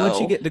 Yeah, once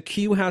you get the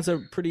queue has a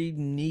pretty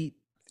neat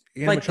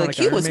like the animatronic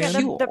queue Iron was Man.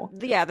 cool.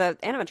 The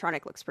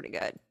animatronic looks pretty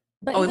good.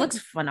 But It even- looks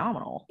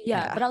phenomenal.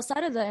 yeah, but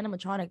outside of the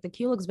animatronic, the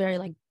queue looks very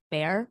like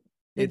bare.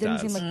 It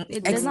didn't does. seem like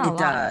It there's not a lot.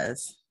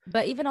 does.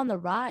 But even on the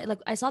ride, like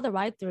I saw the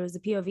ride throughs, the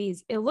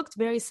POVs, it looked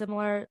very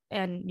similar.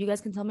 And you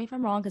guys can tell me if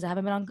I'm wrong because I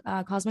haven't been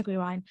on Cosmic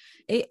Rewind.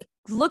 It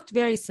looked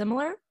very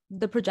similar.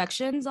 The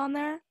projections on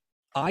there.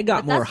 I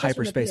got But more that's just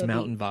from the hyperspace POV.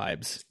 mountain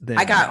vibes than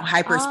I got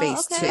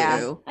hyperspace Oh, okay.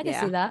 too. I can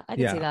Yeah. see that. I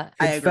can see that.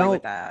 I It agree with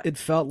felt- that. It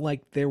felt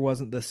like there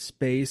wasn't the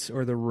space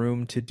or the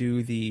room to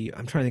do the.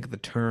 I'm trying to think of the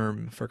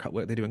term for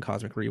what they do in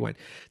Cosmic Rewind.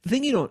 The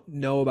thing you don't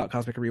know about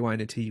Cosmic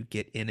Rewind until you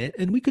get in it,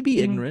 and we could be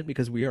Mhm. ignorant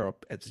because we are,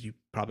 as you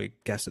probably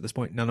guessed at this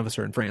point, none of us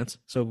are in France,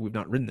 so we've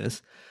not ridden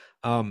this.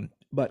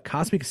 But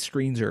Cosmic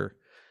screens are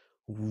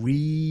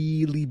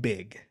really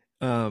big,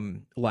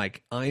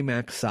 like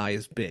IMAX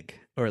size big,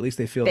 or at least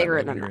they feel Bigger that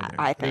way than when you're in that, there.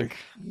 I They're think.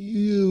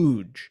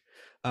 huge.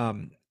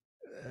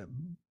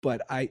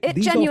 But It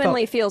these all felt-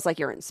 genuinely feels like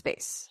you're in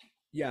space.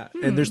 yeah,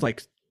 and there's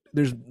like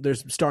there's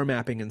star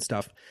mapping and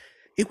stuff.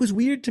 It was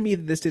weird to me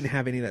that this didn't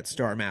have any of that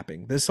star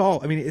mapping. This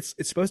all, I mean, it's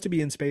supposed to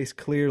be in space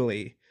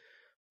clearly,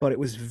 but it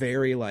was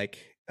very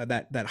like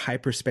that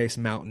hyperspace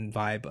mountain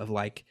vibe of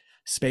like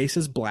space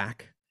is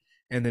black,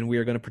 and then we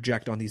are going to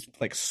project on these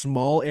like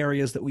small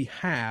areas that we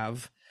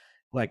have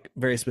like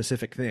very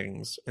specific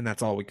things, and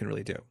that's all we can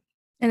really do.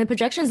 And the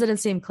projections didn't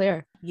seem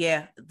clear.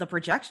 Yeah, the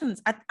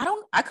projections.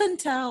 I couldn't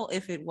tell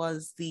if it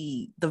was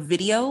the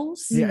videos.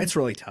 Yeah, it's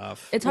really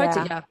tough. It's hard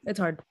Yeah. to, yeah, it's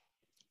hard.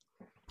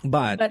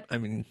 But I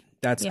mean,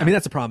 that's yeah.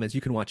 that's the problem is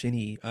you can watch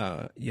any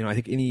I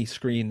think any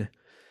screen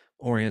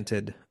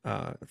oriented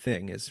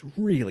thing is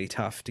really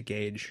tough to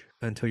gauge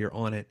until you're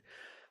on it.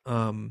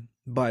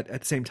 But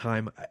at the same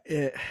time,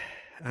 I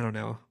don't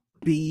know,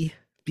 B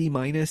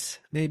minus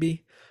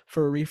maybe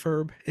for a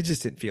refurb. It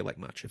just didn't feel like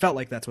much. It felt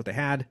like that's what they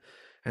had,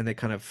 and they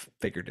kind of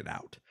figured it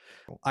out.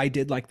 I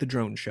did like the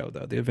drone show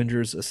though, the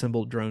Avengers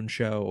Assembled drone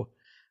show.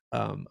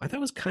 I thought it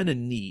was kind of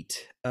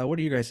neat. What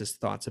are you guys'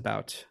 thoughts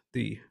about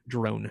the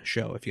drone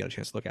show if you got a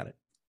chance to look at it?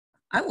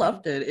 I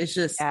loved it. It's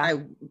just Yeah.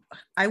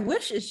 I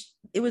wish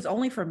it was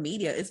only for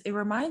media. It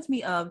reminds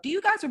me of. Do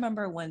you guys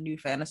remember when New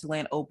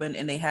Fantasyland opened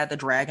and they had the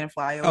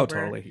dragonfly over? Oh,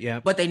 totally. Yeah.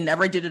 But they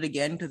never did it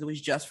again because it was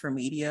just for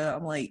media.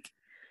 I'm like,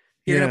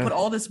 you're Yeah. gonna put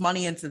all this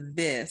money into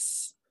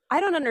this. I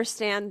don't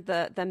understand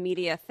the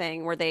media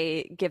thing where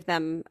they give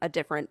them a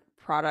different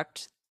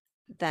product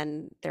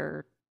than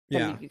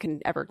Yeah. you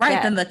can ever Right,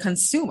 get. than the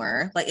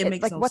consumer. Like it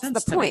makes like, no what's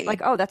sense the to point? me.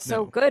 Like, oh, that's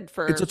so No. good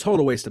for. It's a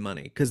total waste of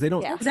money because they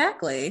don't. Yeah.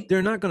 exactly.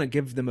 They're not going to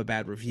give them a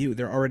bad review.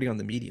 They're already on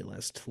the media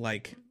list.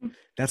 Like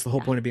that's the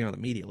whole point of being on the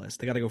media list.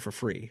 They got to go for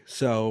free.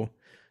 So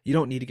you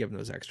don't need to give them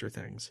those extra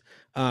things.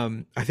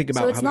 I think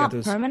about So it's how we got not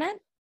those.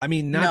 permanent? I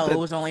mean, No, not that, it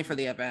was only for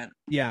the event.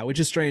 yeah, which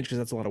is strange because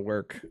that's a lot of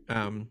work.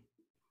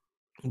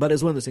 But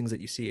it's one of those things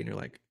that you see and you're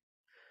like,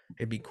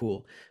 it'd be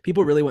cool.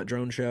 People really want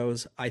drone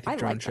shows. I think I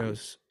drone like them.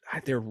 shows,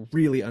 they're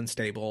really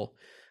unstable.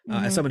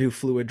 As someone who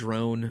flew a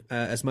drone,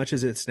 as much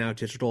as it's now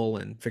digital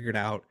and figured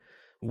out,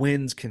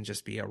 winds can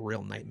just be a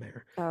real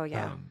nightmare. oh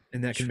yeah.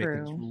 And that can make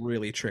things True.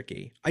 really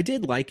tricky. I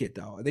did like it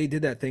though. They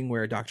did that thing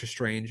where Doctor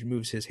Strange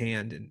moves his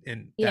hand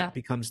and Yeah. that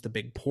becomes the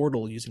big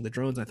portal using the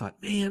drones. I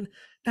thought, man,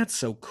 that's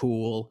so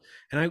cool.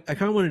 And I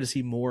kind of wanted to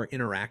see more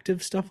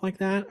interactive stuff like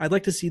that. I'd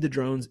like to see the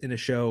drones in a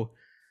show.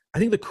 I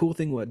think the cool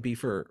thing would be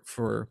for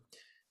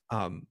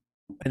an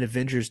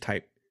Avengers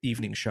type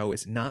evening show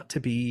is not to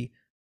be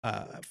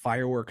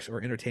fireworks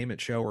or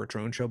entertainment show or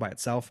drone show by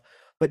itself,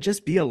 but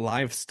just be a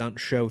live stunt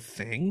show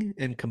thing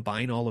and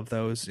combine all of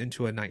those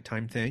into a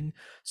nighttime thing.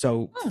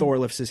 So Thor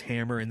lifts his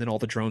hammer and then all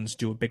the drones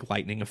do a big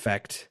lightning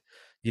effect,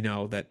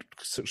 that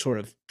sort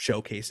of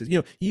showcases,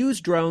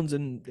 use drones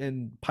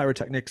and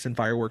pyrotechnics and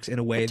fireworks in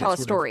a way Tell a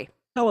that story.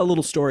 tell a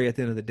little story at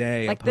the end of the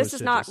day. Like, this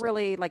is not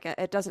really like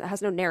it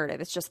has no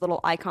narrative. It's just little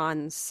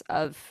icons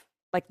of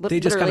They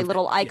just literally kind of-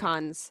 little yeah.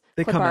 icons.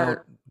 They clip come art.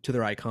 out to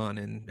their icon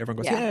and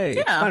everyone goes, Yeah. "Yay,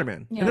 Yeah.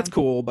 Spider-Man!" Yeah. And that's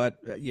cool. But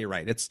you're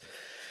right; it's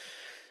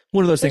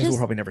one of those things we'll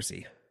probably never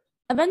see.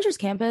 Avengers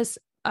Campus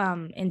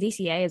in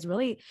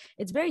DCA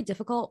it's very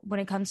difficult when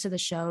it comes to the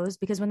shows,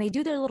 because when they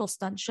do their little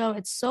stunt show,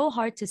 it's so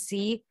hard to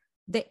see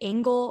the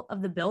angle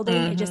of the building.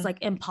 It's just like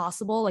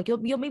impossible. Like you'll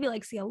maybe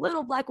like see a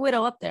little Black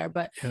Widow up there,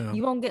 but Yeah.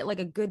 you won't get like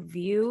a good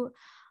view.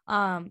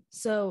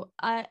 So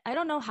I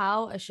don't know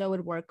how a show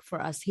would work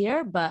for us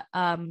here, but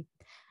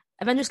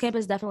Avengers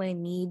Campus definitely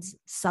needs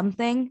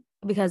something,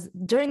 because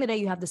during the day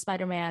you have the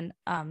Spider-Man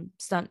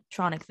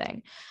Stunt-tronic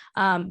thing,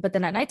 but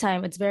then at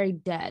nighttime it's very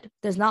dead.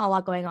 There's not a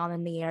lot going on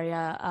in the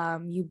area.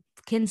 You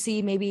can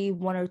see maybe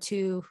one or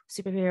two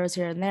superheroes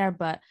here and there,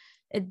 but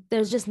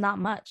there's just not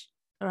much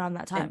around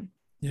that time.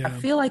 Yeah, I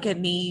feel like it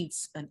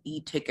needs an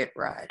e-ticket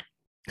ride.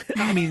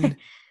 I mean,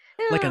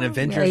 like an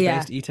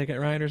Avengers-based e-ticket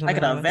ride or something.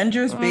 Like an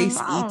Avengers-based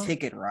Oh.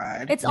 e-ticket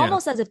ride. It's Yeah.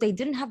 almost as if they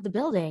didn't have the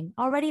building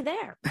already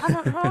there. I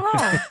don't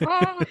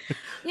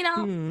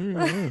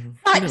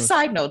know.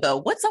 Side note, though,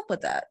 what's up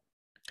with that?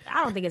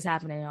 I don't think it's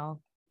happening at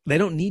all. They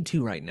don't need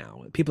to right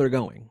now. People are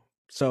going.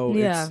 So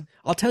Yeah.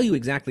 I'll tell you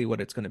exactly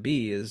what it's going to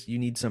be. Is you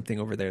need something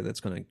over there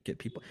that's going to get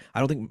people. I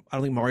don't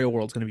think Mario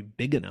World's going to be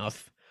big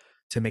enough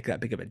to make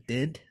that big of a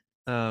dent.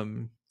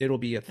 It'll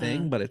be a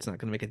thing, but it's not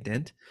going to make a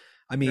dent.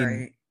 I mean,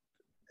 Right.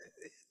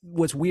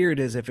 what's weird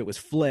is if it was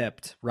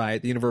flipped,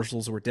 right? The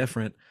Universals were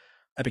different.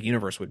 Epic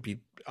Universe would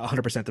be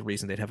 100% the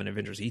reason they'd have an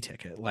Avengers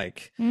e-ticket.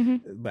 Like,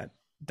 but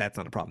that's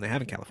not a problem they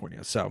have in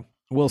California. So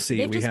we'll see.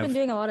 They've just been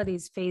doing a lot of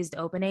these phased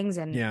openings,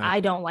 and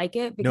I don't like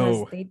it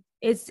because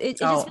it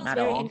just feels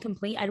very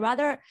incomplete. I'd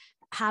rather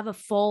have a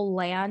full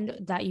land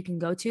that you can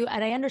go to,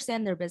 and I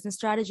understand their business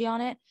strategy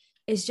on it.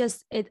 It's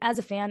just as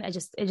a fan, it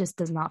just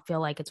does not feel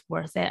like it's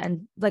worth it,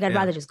 and like I'd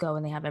rather just go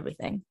when they have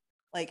everything.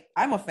 Like,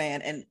 I'm a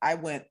fan, and I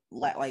went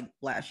like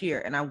last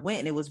year, and I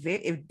went, and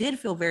it did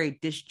feel very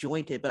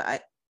disjointed,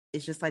 but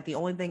it's just like the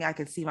only thing I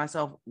could see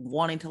myself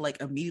wanting to like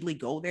immediately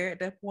go there at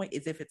that point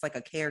is if it's like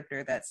a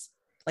character that's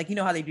like,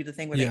 how they do the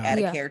thing where they add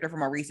a character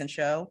from a recent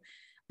show,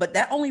 but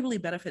that only really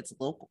benefits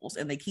locals,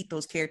 and they keep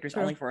those characters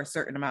only for a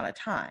certain amount of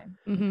time.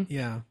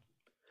 Yeah,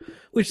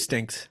 which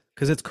stinks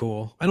because it's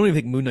cool. I don't even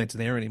think Moon Knight's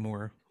there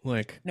anymore.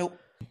 Like, nope.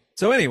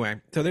 So anyway,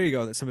 so there you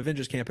go. That's some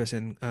Avengers Campus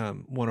in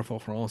Wonderful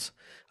France.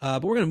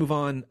 But we're going to move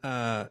on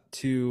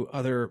to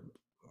other,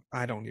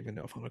 I don't even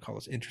know if I'm going to call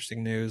this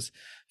interesting news.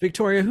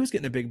 Victoria, who's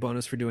getting a big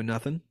bonus for doing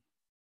nothing?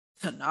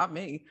 Not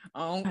me.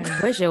 I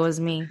wish it was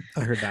me. I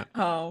heard that.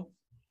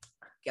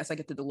 Guess I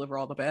get to deliver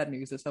all the bad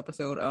news this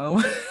episode.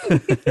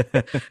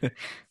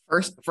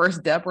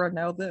 First Deborah,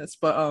 now this.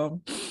 But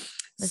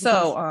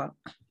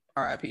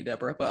R.I.P.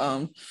 Deborah.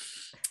 But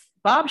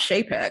Bob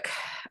Chapek,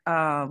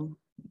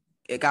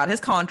 it got his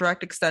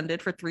contract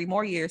extended for 3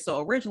 more years. So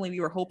originally we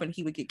were hoping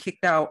he would get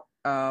kicked out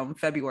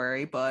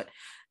February, but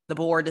the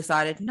board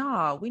decided,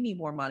 nah, we need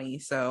more money.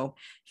 So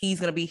he's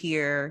going to be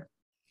here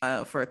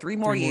for 3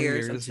 more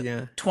years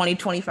until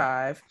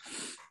 2025.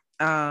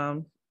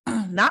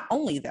 Not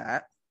only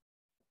that,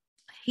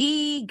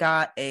 he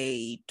got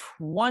a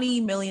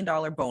 $20 million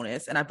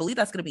bonus, and I believe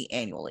that's going to be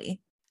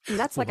annually. And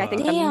that's like, I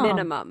think, the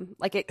minimum.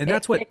 Like it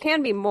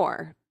can be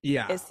more.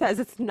 Yeah. It says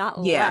it's not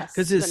less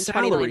because than his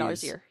 $20 million a salary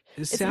year.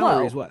 His It's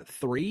salary low. is what,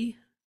 3?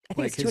 I think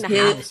Like it's his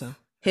 2.5.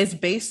 His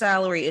base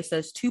salary, it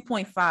says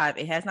 2.5.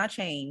 It has not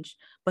changed,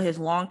 but his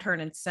long-term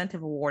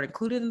incentive award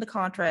included in the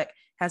contract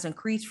has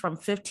increased from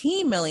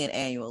 15 million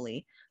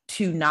annually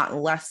to not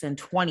less than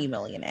 20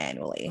 million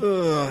annually.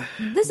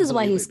 This is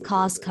why he's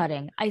cost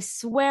cutting. I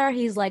swear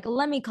he's like,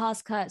 let me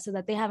cost cut so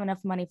that they have enough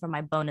money for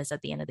my bonus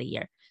at the end of the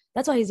year.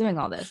 That's why he's doing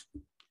all this.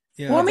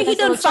 Yeah. Well, I mean, he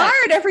done Nice little check.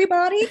 fired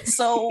everybody,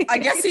 so I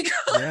guess he could.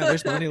 Yeah,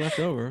 there's money left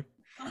over.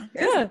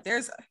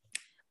 There's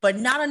but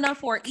not enough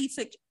for an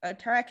e-ticket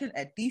attraction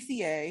at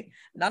DCA,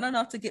 not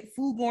enough to get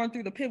food going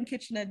through the Pim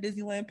Kitchen at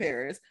Disneyland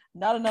Paris,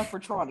 not enough for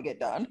Tron to get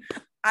done.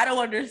 I don't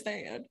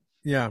understand.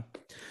 Yeah.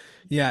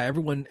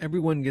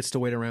 Everyone gets to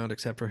wait around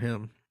except for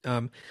him.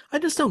 I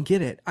just don't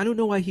get it. I don't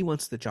know why he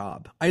wants the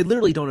job. I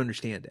literally don't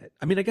understand it.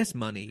 I mean, I guess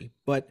money,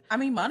 but I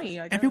mean, money.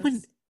 I guess.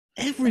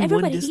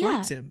 everyone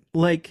dislikes him.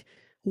 Like,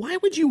 why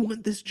would you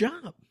want this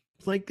job?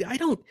 Like, I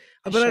don't.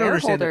 But I don't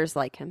understand. Shareholders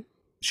like him.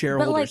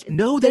 Shareholders? Like,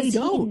 No, they does he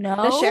don't. know?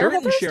 The Certain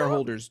shareholders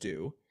shareholders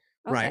do.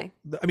 Right.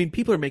 Okay. I mean,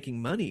 people are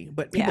making money,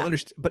 but people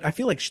understand. But I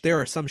feel like there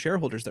are some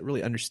shareholders that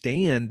really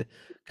understand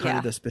kind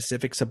of the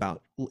specifics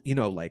about,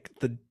 like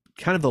the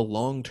kind of the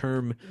long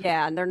term.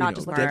 Yeah, and they're not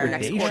just looking for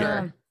next degradation.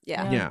 quarter.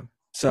 Yeah. Yeah.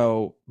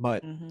 So,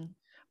 but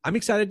I'm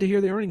excited to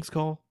hear the earnings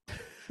call.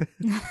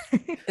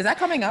 Is that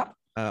coming up?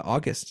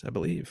 August, I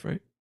believe,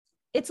 right?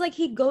 it's like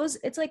he goes,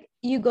 it's like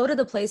you go to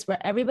the place where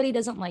everybody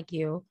doesn't like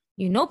you,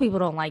 you know, people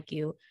don't like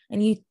you,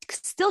 and you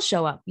still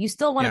show up. You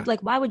still want to,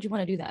 like, why would you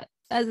want to do that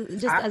as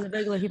a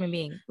regular human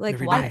being? Like,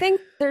 Every why? day. I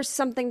think there's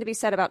something to be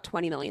said about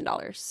 $20 million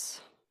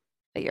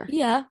a year.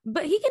 Yeah,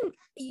 but we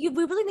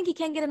really think he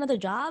can't get another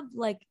job?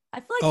 Like, I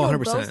feel like Oh, he'll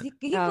 100%. he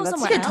can go that's-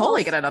 somewhere He could else.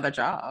 totally get another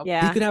job.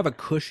 Yeah. He could have a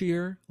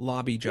cushier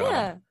lobby job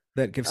Yeah.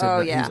 that gives him. Oh,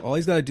 that yeah. all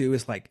he's got to do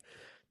is like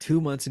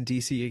 2 months in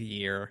DC a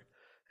year,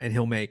 and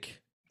he'll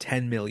make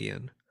 10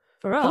 million.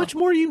 For real. How much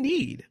more do you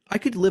need? I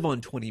could live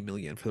on 20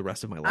 million for the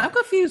rest of my life. I'm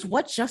confused.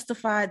 What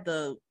justified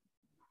the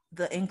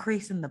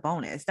increase in the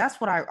bonus?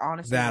 That's what I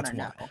honestly want That's to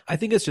why. know. I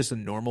think it's just a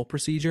normal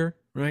procedure,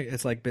 right?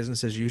 It's like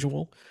business as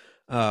usual.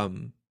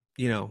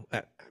 You know,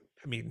 I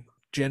mean,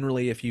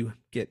 generally, if you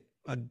get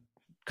a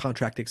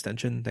contract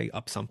extension, they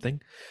up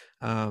something.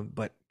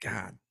 But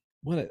God,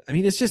 I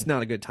mean, it's just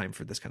not a good time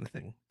for this kind of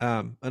thing.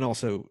 And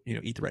also, you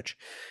know, eat the rich.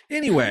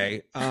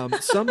 Anyway,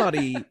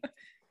 somebody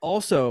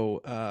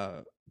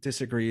also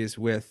disagrees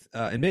with,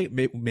 and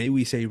may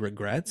we say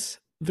regrets,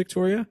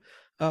 Victoria,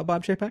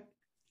 Bob Chapek?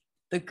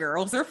 The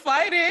girls are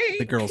fighting.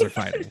 The girls are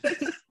fighting.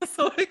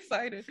 So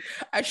excited.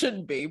 I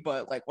shouldn't be,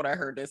 but like when I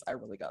heard this, I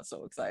really got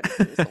so excited.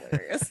 It was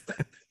hilarious.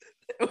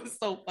 It was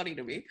so funny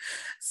to me.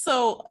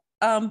 So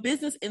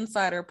Business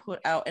Insider put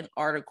out an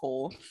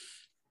article,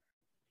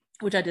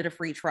 which I did a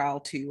free trial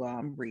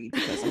to read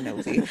because I'm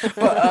nosy.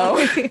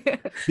 But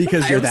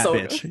Because I you're am that so-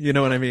 bitch. You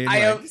know what I mean?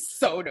 I Like, am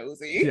so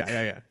nosy.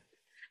 Yeah.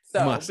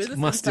 So Must Business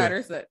do it.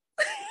 Insider said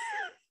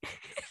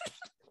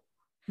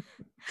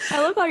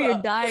I love how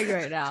you're dying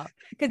right now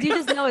because you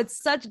just know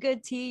it's such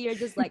good tea. You're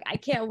just like, I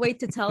can't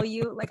wait to tell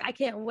you. Like, I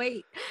can't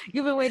wait.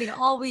 You've been waiting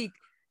all week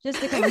just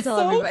to come and it's tell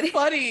so everybody.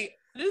 funny.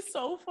 It is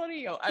so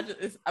funny, yo. I've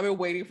been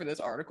waiting for this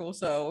article.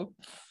 So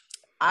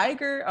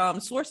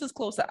Iger, sources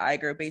close to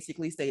Iger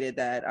basically stated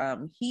that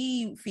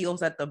he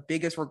feels that the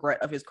biggest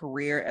regret of his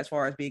career as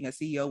far as being a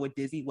CEO with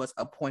Disney was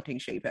appointing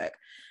Chapek.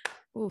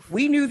 Oof.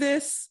 We knew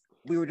this.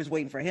 We were just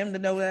waiting for him to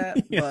know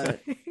that. Yeah.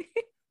 But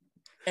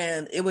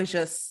and it was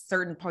just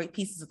certain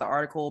pieces of the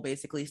article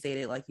basically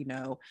stated, like, you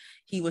know,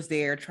 he was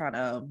there trying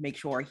to make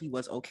sure he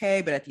was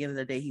okay, but at the end of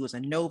the day, he was a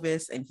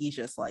novice and he's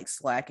just like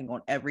slacking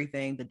on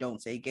everything. The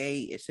don't say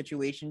gay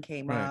situation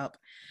came Right. up.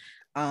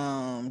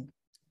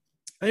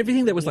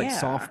 Everything that was like Yeah.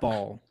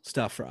 softball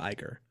stuff for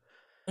Iger.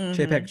 Mhm.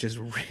 Chapek just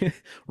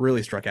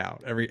really struck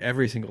out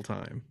every single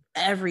time.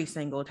 Every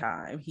single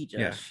time he just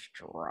Yeah.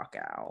 struck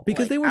out.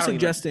 Because Like, they were I don't even-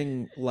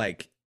 suggesting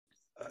like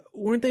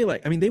weren't they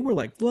like, I mean, they were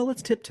like, well,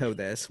 let's tiptoe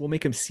this. We'll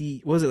make him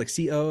what was it, like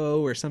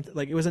COO or something?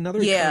 Like it was another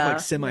kind of Yeah. like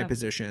semi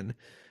position.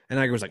 And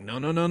Iger was like, no.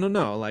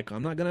 Like,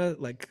 I'm not gonna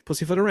like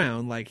pussyfoot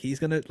around. Like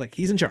he's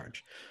in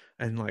charge.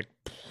 And like,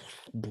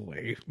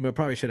 boy, we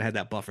probably should have had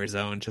that buffer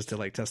zone just to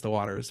like test the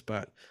waters.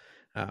 But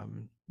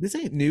this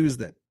ain't news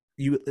that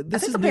I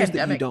this think is the news that you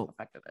pandemic don't.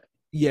 affected it.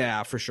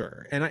 Yeah, for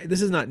sure. And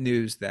this is not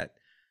news that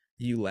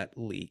you let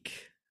leak.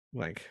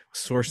 Like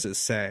sources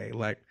say,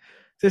 like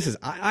this is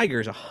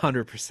Iger's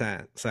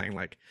 100% saying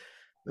like,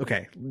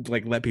 okay,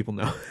 like let people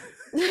know.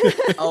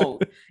 Oh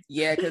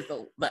yeah, because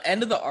the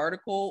end of the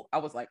article, I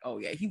was like, oh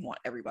yeah, he want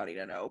everybody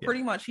to know. Yeah.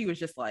 Pretty much, he was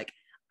just like,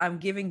 I'm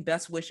giving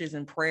best wishes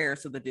and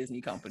prayers to the Disney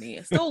company.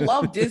 I still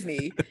love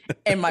Disney,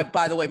 and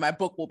by the way, my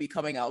book will be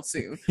coming out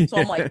soon. So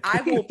I'm like,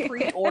 I will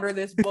pre-order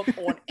this book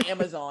on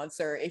Amazon,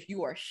 sir, if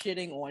you are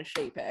shitting on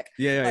Chapek.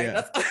 Yeah, Like, yeah.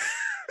 that's-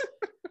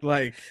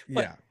 Like,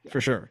 But- yeah,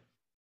 for sure.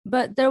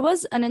 But there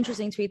was an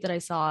interesting tweet that I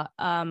saw,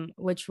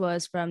 which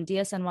was from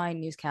DSNY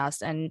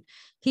Newscast, and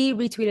he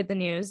retweeted the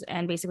news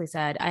and basically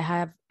said, I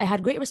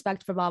had great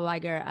respect for Bob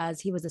Iger as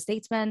he was the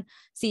statesman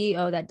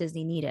CEO that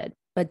Disney needed.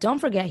 But don't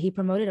forget, he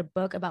promoted a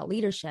book about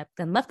leadership,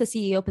 then left the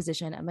CEO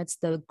position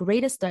amidst the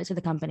greatest threat to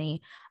the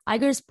company.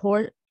 Iger's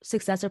poor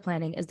successor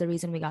planning is the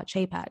reason we got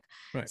Chapek.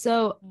 Right.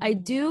 So I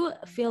do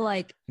feel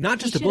like Not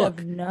he just a should have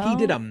book. known- He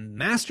did a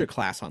master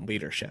class on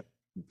leadership.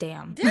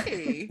 damn. Did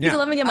he? Yeah. So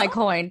let me get my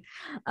coin.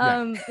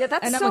 Yeah. Yeah,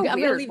 that's and I'm so gonna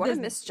weird. leave What a this-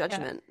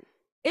 misjudgment.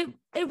 It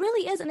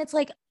really is, and it's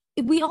like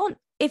we all,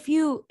 if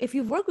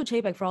you've worked with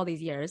Chapek for all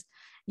these years,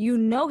 you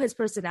know his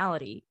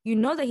personality. You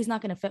know that he's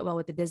not going to fit well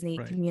with the Disney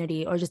Right.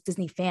 community or just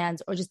Disney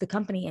fans or just the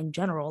company in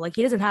general. Like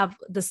he doesn't have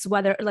the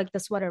sweater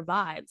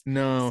vibes.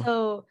 No.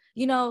 So,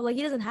 you know, like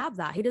he doesn't have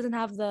that. He doesn't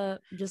have the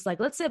just like,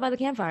 let's sit by the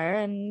campfire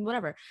and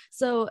whatever.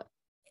 So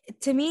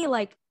to me,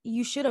 like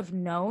you should have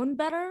known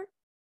better.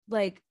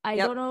 Like, I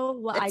Yep. don't know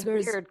what It's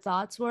Iger's weird.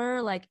 thoughts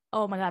were. Like,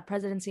 oh my God,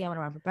 presidency, I want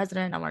to run for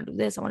president. I want to do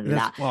this. I want to do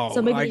that. Well,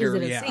 So maybe he Iger, just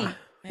didn't yeah. see.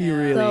 He Yeah.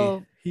 really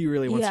So, he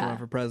really wants to yeah. run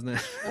for president.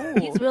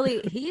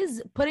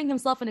 He's putting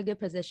himself in a good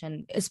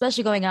position,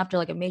 especially going after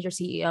like a major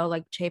CEO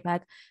like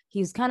Chapek.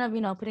 He's kind of,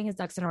 you know, putting his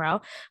ducks in a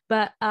row.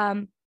 But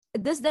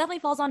this definitely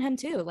falls on him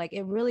too. Like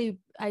it really,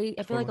 I feel like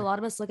a Totally. lot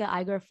of us look at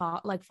Iger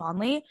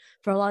fondly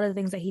for a lot of the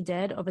things that he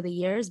did over the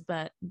years.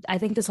 But I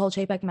think this whole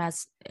Chapek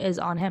mess is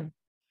on him.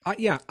 I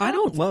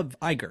don't love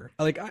Iger.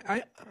 Like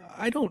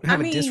I don't have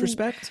I a mean-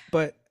 disrespect,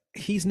 but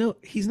he's not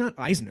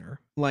Eisner.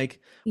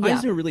 Like Yeah.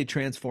 Eisner really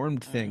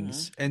transformed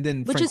things, and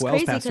then Which Frank is Wells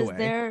crazy passed because away.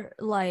 they're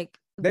like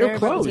They're their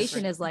close.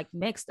 reputation is like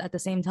mixed at the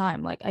same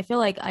time. Like I feel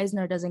like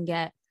Eisner doesn't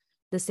get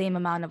the same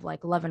amount of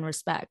like love and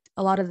respect.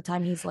 A lot of the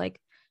time he's like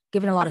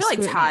given a lot I of feel like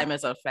scrutiny. time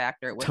is a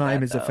factor. With Time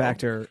that, is a though.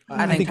 factor.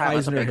 I I think think time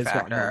is a Eisner big has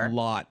gotten factor. a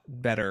lot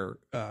better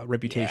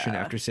reputation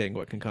Yeah. after seeing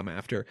what can come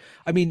after.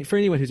 I mean, for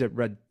anyone who's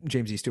read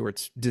James E.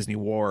 Stewart's Disney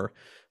War,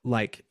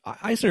 like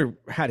Eisner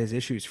had his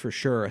issues for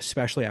sure,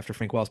 especially after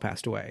Frank Wells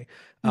passed away.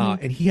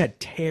 Mhm. And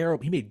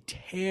he made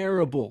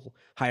terrible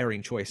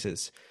hiring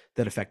choices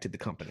that affected the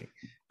company.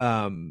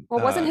 Well,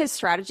 wasn't his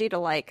strategy to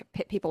like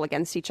pit people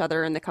against each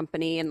other in the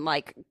company and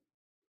like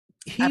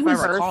he If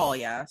was I recall,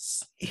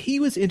 yes. he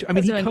was I mean,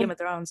 That's he doing come- Game of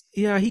Thrones.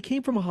 yeah, he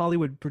came from a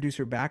Hollywood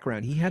producer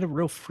background. He had a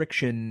real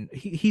friction.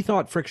 He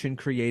thought friction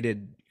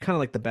created kind of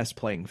like the best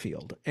playing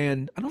field.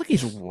 And I don't think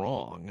he's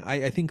wrong.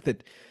 I think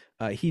that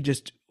he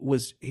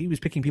was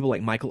picking people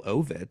like Michael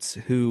Ovitz,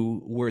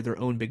 who were their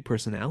own big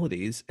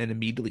personalities and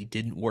immediately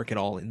didn't work at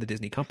all in the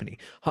Disney company.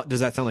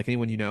 Does that sound like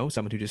anyone you know?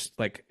 Someone who just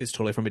like is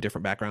totally from a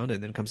different background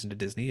and then comes into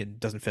Disney and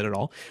doesn't fit at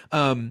all.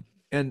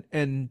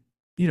 And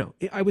you know,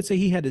 I would say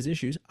he had his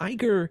issues.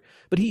 Iger,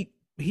 but he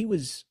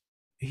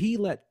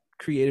let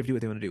creative do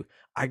what they want to do.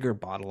 Iger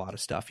bought a lot of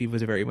stuff. He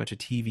was very much a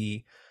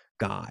TV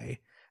guy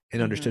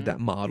and understood that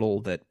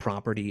model that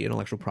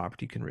intellectual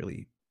property can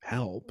really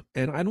help.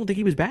 And I don't think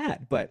he was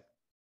bad, but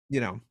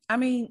you know, I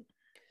mean,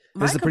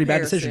 this is a pretty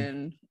bad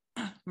decision.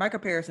 My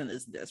comparison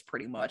is this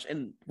pretty much.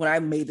 And when I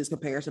made this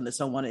comparison to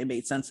someone, it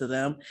made sense to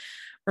them.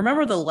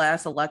 Remember the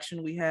last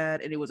election we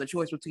had, and it was a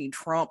choice between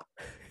Trump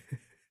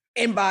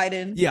and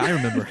Biden. Yeah, I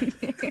remember.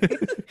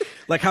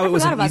 Like how it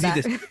was forgot an about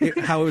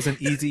easy how it was an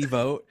easy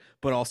vote,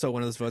 but also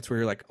one of those votes where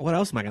you're like, what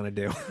else am I going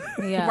to do?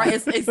 Yeah.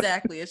 Right.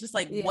 Exactly. It's just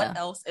like, Yeah. what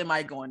else am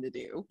I going to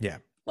do? Yeah.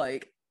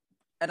 Like,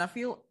 and I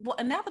feel, well,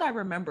 and now that I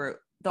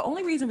remember, the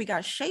only reason we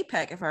got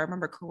Chapek, if I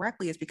remember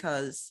correctly, is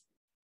because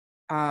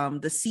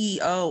the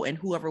CEO and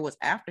whoever was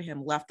after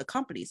him left the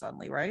company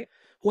suddenly, right?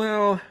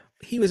 Well,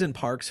 he was in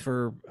Parks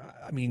for,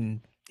 I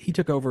mean, he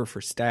took over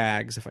for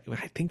Stags.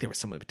 I think there was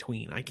some in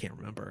between. I can't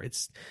remember.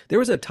 There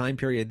was a time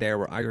period there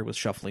where Iger was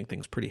shuffling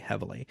things pretty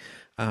heavily.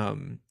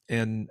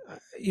 And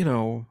you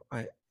know,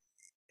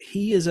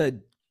 he is a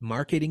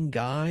marketing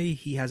guy.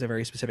 He has a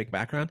very specific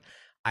background.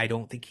 I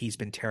don't think he's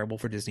been terrible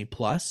for Disney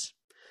Plus.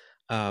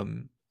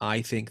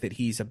 I think that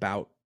he's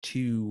about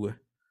to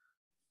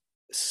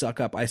suck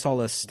up. I saw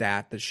a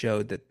stat that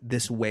showed that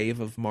this wave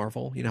of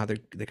Marvel, you know how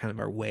they kind of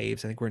are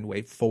waves. I think we're in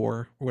wave 4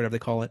 or whatever they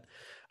call it.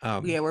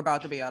 Yeah, we're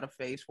about to be out of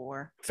phase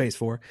 4.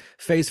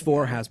 Phase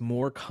 4 has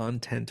more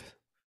content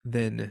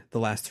than the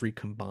last 3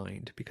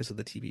 combined because of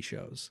the TV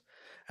shows.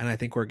 And I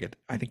think we're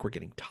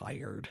getting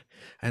tired.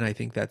 And I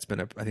think that's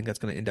going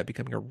to end up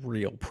becoming a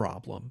real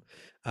problem.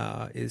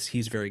 Is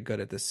he's very good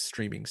at this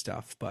streaming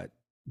stuff, but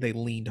they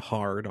leaned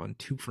hard on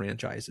 2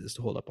 franchises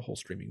to hold up a whole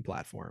streaming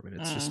platform, and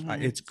it's just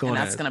And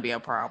that's gonna be a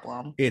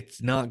problem.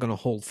 It's not going to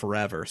hold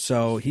forever.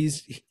 So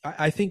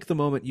I think the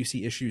moment you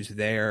see issues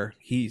there,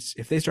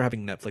 if they start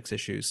having Netflix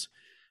issues,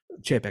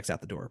 Chapek's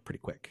out the door pretty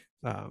quick.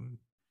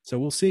 So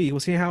we'll see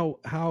how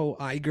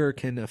Iger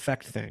can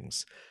affect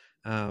things.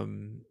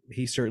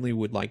 He certainly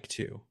would like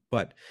to,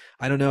 but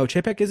I don't know.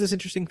 Chapek is this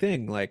interesting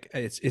thing. Like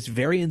it's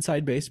very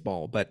inside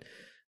baseball, but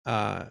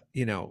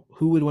you know,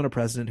 who would want a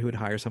president who would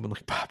hire someone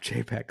like Bob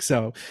Chapek?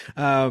 So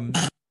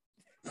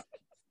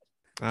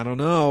I don't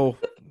know.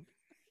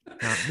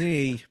 Not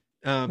me.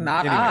 Not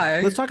anyway,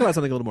 I. Let's talk about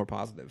something a little more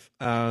positive.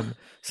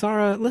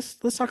 Sarah, let's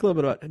talk a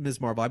little bit about Ms.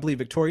 Marvel. I believe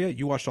Victoria,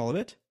 you watched all of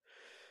it.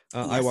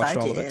 I Yes, watched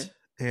I all of did. it,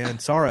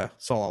 and Sarah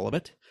saw all of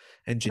it.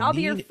 And And I'll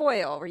be your Janine,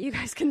 foil where you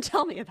guys can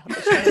tell me about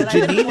the show. That I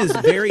didn't Janine is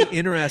watch. very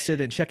interested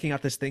in checking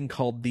out this thing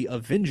called The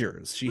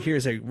Avengers. She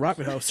hears a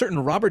certain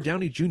Robert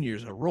Downey Jr.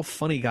 is a real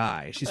funny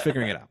guy. She's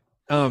figuring it out.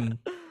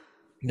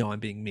 No, I'm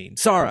being mean.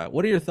 Sarah,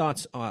 what are your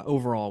thoughts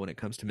overall when it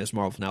comes to Ms.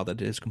 Marvel now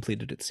that it has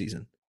completed its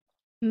season?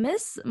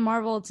 Miss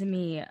Marvel to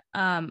me,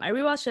 I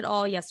rewatched it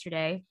all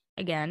yesterday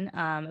again.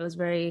 It was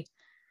very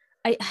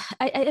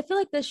I feel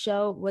like this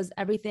show was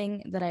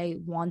everything that I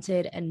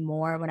wanted and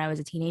more when I was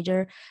a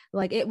teenager.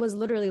 Like it was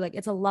literally like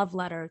it's a love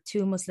letter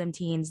to Muslim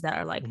teens that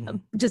are like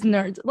just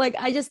nerds. Like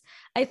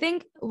I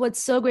think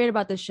what's so great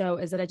about this show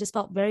is that I just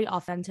felt very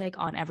authentic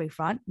on every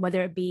front,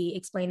 whether it be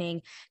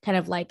explaining kind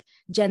of like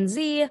Gen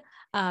Z,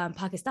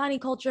 Pakistani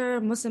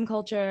culture, Muslim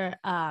culture,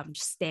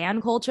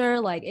 Stan culture.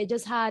 Like it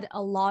just had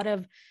a lot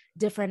of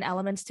different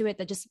elements to it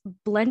that just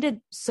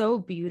blended so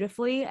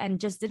beautifully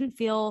and just didn't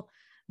feel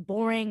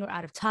boring or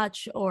out of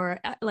touch or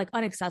like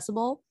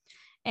inaccessible.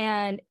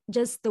 And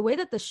just the way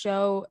that the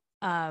show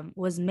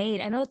was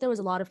made, I know that there was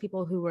a lot of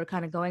people who were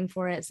kind of going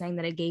for it, saying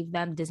that it gave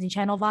them Disney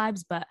Channel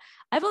vibes, but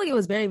I feel like it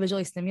was very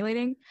visually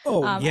stimulating.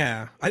 Oh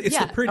yeah, it's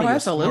yeah. the prettiest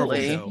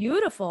absolutely. Marvel show.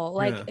 Beautiful.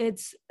 Like Yeah.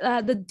 it's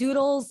the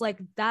doodles, like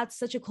that's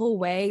such a cool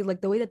way, like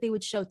the way that they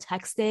would show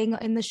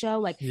texting in the show,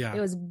 like Yeah. it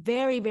was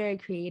very, very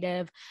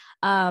creative.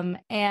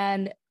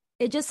 And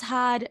it just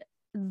had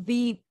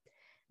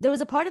there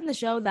was a part in the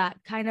show that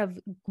kind of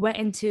went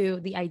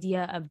into the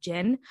idea of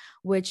jinn,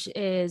 which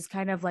is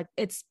kind of like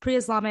it's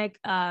pre-Islamic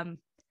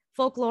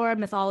folklore,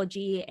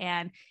 mythology.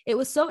 And it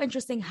was so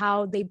interesting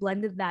how they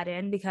blended that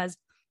in, because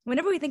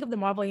whenever we think of the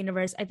Marvel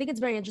universe, I think it's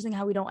very interesting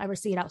how we don't ever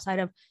see it outside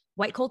of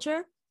white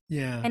culture.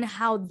 Yeah. And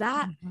how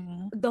that,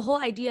 the whole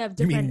idea of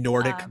You different mean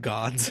Nordic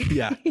gods?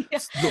 Yeah. yeah,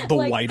 The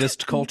like-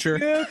 whitest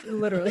culture.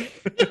 literally.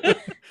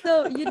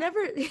 So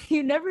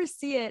you never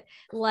see it,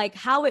 like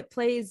how it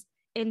plays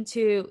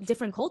into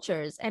different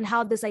cultures, and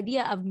how this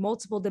idea of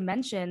multiple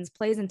dimensions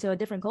plays into a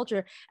different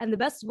culture. And the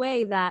best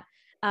way that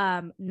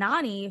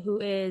Nani, who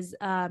is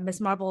Miss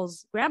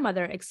Marvel's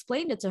grandmother,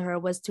 explained it to her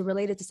was to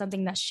relate it to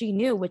something that she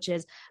knew, which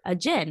is a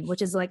jinn,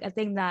 which is like a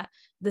thing that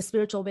the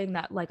spiritual being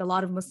that like a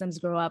lot of Muslims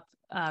grow up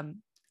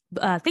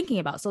thinking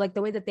about. So like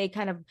the way that they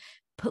kind of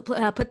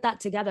put that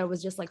together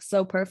was just like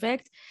so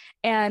perfect.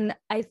 And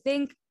I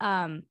think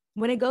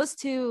when it goes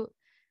to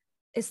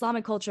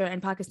Islamic culture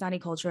and Pakistani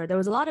culture, there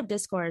was a lot of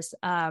discourse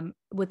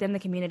within the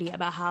community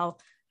about how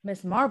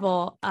Miss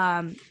Marvel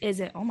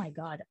isn't. Oh my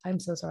God, I'm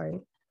so sorry.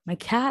 My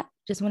cat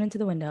just went into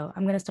the window.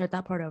 I'm going to start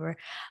that part over.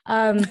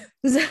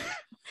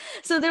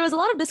 So there was a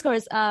lot of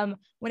discourse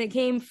when it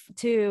came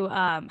to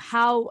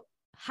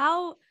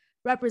how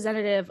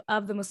representative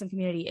of the Muslim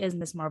community is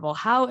Miss Marvel.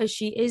 How is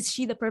she? Is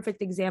she the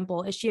perfect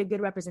example? Is she a good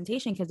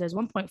representation? Because there's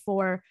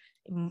 1.4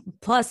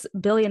 plus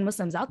billion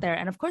Muslims out there.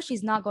 And of course,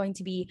 she's not going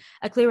to be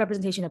a clear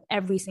representation of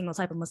every single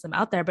type of Muslim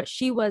out there, but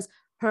she was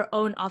her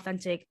own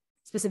authentic,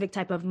 specific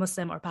type of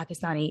Muslim or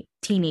Pakistani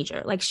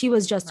teenager. Like she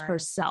was just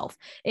herself.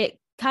 It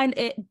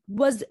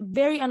was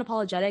very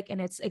unapologetic in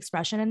its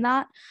expression in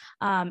that.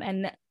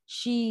 And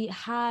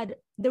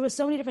there was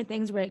so many different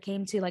things where it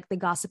came to like the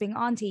gossiping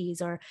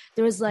aunties, or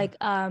there was like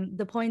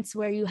the points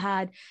where you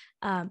had,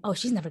 oh,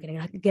 she's never going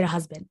to get a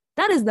husband.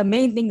 That is the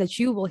main thing that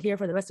you will hear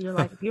for the rest of your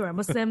life. If you're a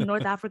Muslim,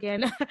 North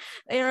African,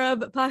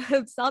 Arab,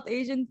 South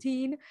Asian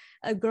teen,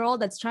 a girl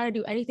that's trying to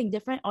do anything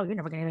different, oh, you're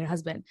never going to get a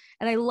husband.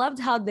 And I loved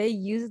how they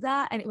used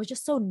that. And it was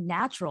just so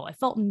natural. It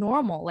felt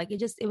normal. Like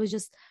it was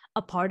just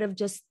a part of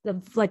just the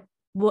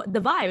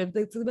vibe.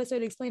 It's the best way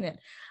to explain it.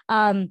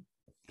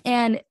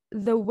 And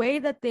the way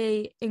that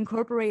they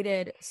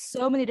incorporated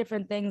so many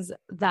different things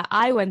that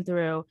I went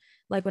through,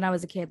 like when I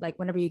was a kid, like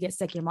whenever you get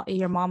sick,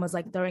 your mom was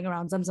like throwing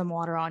around Zamzam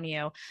water on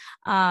you,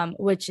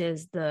 which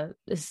is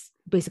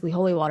basically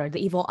holy water,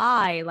 the evil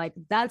eye. Like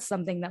that's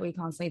something that we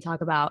constantly talk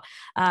about.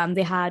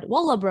 They had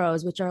Wallah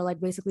bros, which are like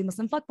basically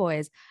Muslim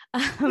fuckboys.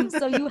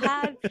 So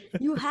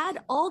you had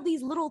all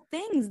these little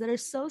things that are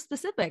so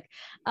specific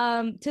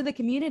to the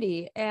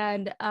community.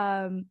 And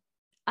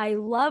I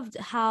loved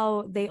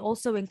how they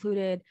also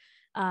included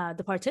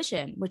the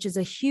partition, which is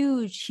a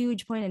huge,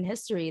 huge point in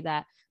history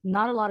that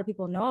not a lot of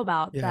people know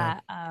about. Yeah.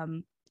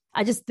 That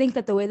I just think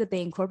that the way that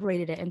they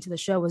incorporated it into the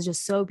show was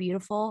just so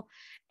beautiful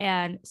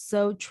and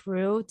so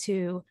true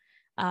to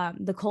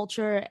the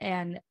culture.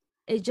 And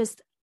it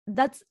just,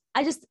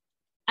 I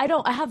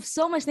have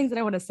so much things that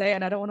I want to say,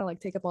 and I don't want to like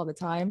take up all the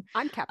time.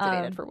 I'm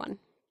captivated for one.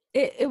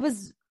 It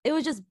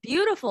was just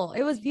beautiful.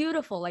 It was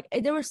beautiful. Like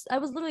there were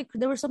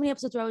so many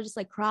episodes where I was just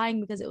like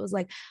crying because it was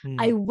like,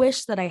 I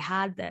wish that I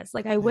had this.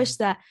 Like, I wish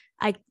that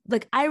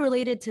I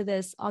related to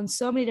this on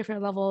so many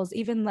different levels,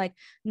 even like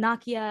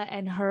Nakia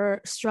and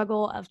her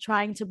struggle of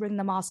trying to bring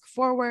the mosque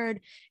forward,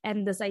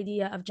 and this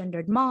idea of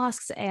gendered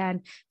mosques,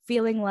 and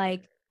feeling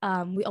like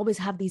we always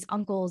have these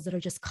uncles that are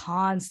just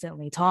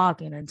constantly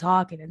talking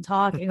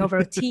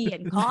over tea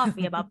and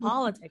coffee about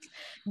politics.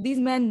 These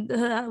men,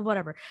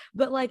 whatever.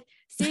 But like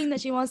seeing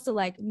that she wants to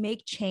like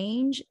make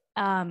change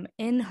in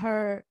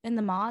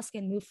the mosque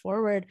and move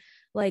forward,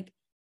 like,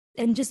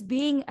 and just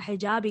being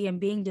hijabi and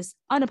being just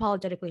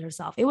unapologetically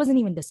herself. It wasn't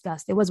even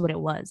discussed. It was what it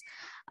was.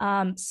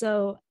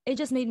 So it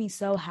just made me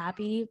so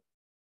happy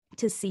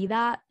to see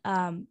that,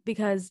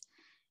 because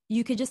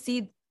you could just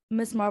see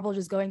Miss Marvel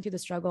just going through the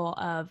struggle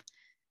of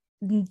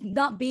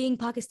not being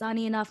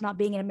Pakistani enough, not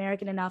being an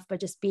American enough, but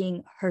just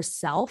being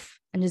herself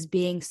and just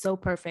being so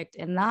perfect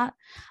in that.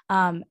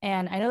 And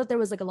I know that there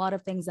was like a lot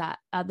of things that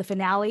the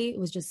finale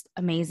was just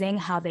amazing,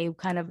 how they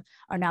kind of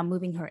are now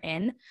moving her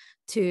in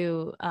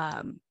to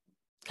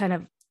kind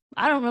of,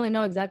 I don't really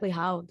know exactly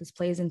how this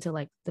plays into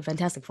like the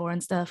Fantastic Four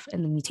and stuff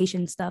and the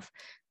mutation stuff.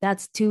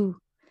 That's too,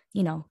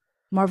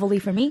 Marvel-y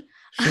for me.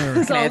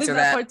 Sure. So I'll leave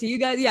that part to you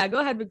guys. Yeah,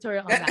 go ahead,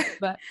 Victoria, on that.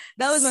 But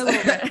that was my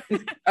little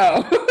bit.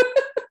 Oh.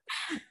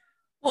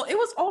 Well, it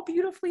was all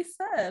beautifully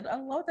said. I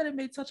love that it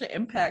made such an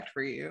impact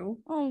for you.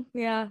 Oh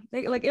yeah,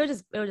 it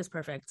was just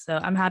perfect. So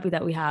I'm happy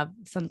that we have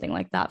something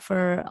like that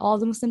for all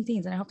the Muslim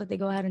teens, and I hope that they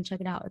go ahead and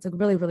check it out. It's a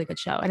really, really good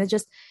show, and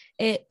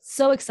it's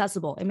so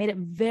accessible. It made it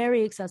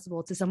very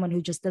accessible to someone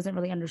who just doesn't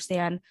really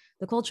understand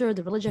the culture,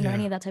 the religion, or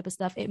any of that type of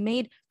stuff. It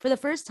made, for the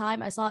first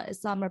time, I saw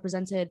Islam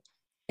represented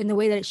in the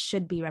way that it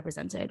should be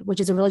represented, which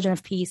is a religion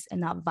of peace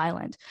and not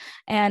violent.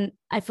 And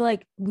I feel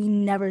like we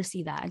never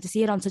see that. And to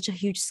see it on such a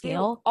huge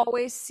scale. You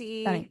always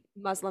see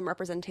Muslim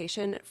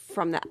representation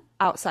from the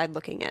outside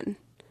looking in.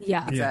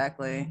 Yeah.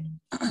 Exactly.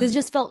 This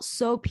just felt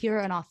so pure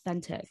and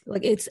authentic.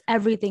 Like it's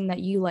everything that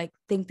you like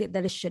think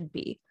that it should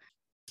be.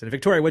 So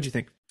Victoria, what'd you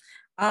think?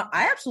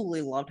 I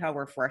absolutely loved how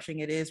refreshing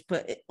it is,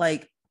 but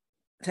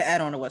to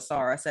add on to what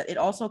Sarah said, it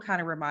also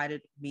kind of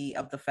reminded me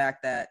of the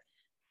fact that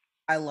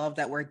I love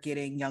that we're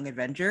getting Young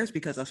Avengers,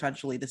 because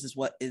essentially this is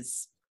what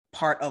is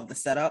part of the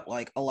setup.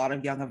 Like a lot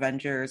of Young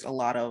Avengers, a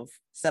lot of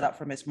setup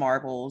for Miss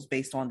Marvels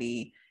based on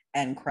the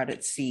end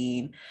credit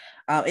scene.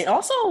 It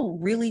also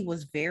really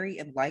was very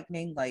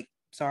enlightening. Like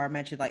Sarah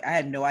mentioned, like I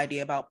had no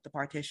idea about the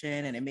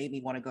partition, and it made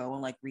me want to go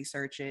and like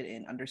research it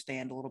and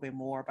understand a little bit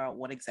more about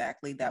what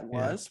exactly that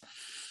was.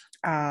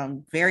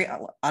 Very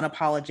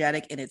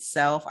unapologetic in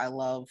itself. I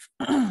love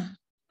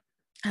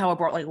how it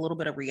brought like a little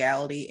bit of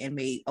reality and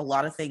made a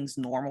lot of things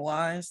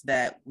normalized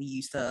that we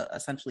used to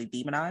essentially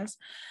demonize.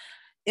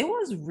 It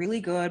was really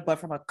good, but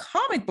from a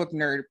comic book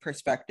nerd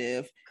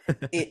perspective,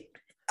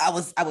 I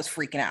was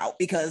freaking out,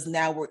 because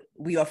now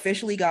we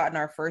officially gotten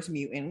our first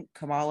mutant.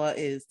 Kamala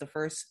is the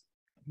first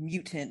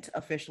mutant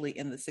officially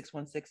in the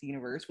 616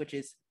 universe, which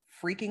is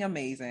freaking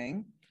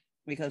amazing,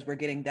 because we're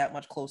getting that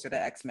much closer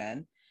to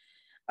X-Men.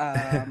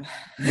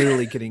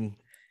 Literally getting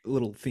a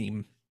little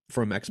theme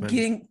from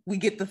X-Men. We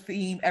get the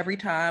theme every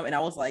time, and I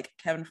was like,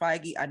 Kevin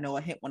Feige, I know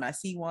a hint when I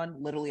see one.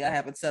 Literally, I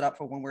have it set up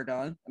for when we're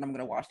done, and I'm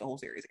gonna watch the whole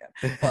series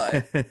again.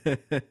 But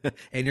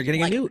and you're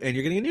getting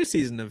a new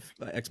season of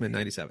X-Men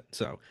 97.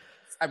 So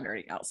I'm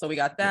nerding out. So we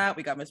got that.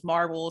 We got Miss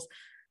Marvels.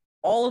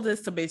 All of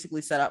this to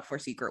basically set up for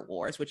Secret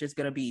Wars, which is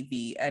going to be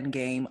the end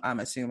game, I'm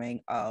assuming,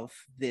 of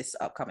this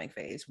upcoming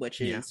phase, which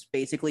is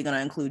basically going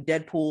to include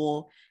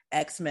Deadpool,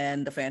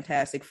 X-Men, the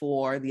Fantastic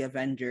Four, the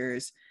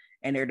Avengers,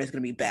 and they're just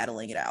going to be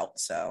battling it out.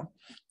 So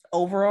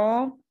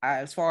overall,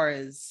 as far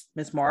as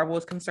Miss Marvel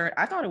is concerned,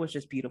 I thought it was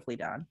just beautifully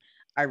done.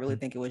 I really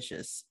think it was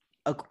just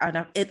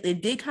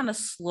it did kind of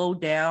slow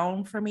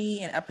down for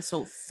me in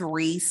episode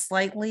 3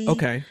 slightly.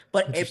 Okay.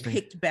 But it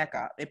picked back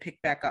up. It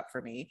picked back up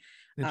for me.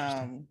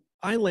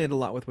 I land a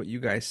lot with what you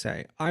guys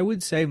say. I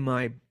would say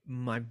my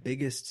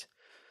biggest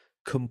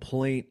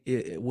complaint,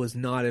 it was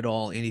not at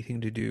all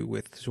anything to do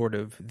with sort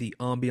of the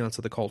ambiance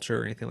of the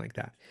culture or anything like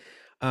that.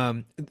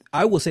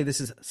 I will say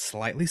this is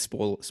slightly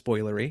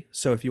spoilery,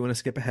 so if you want to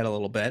skip ahead a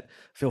little bit,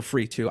 feel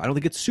free to. I don't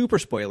think it's super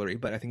spoilery,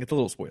 but I think it's a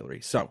little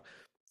spoilery, so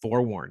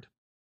forewarned.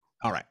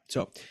 All right,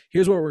 so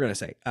here's what we're going to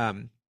say.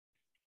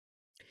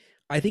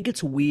 I think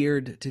it's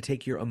weird to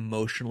take your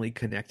emotionally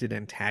connected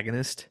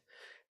antagonist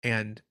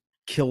and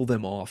kill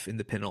them off in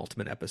the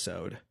penultimate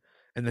episode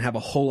and then have a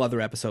whole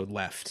other episode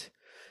left.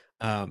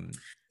 And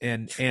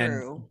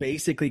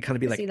basically kind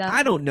of be like,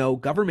 I don't know,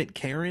 Government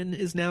Karen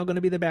is now going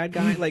to be the bad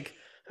guy. Like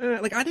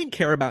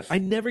I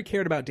never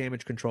cared about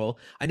Damage Control.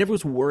 I never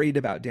was worried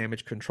about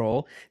Damage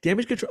Control.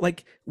 Damage Control,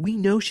 like, we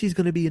know she's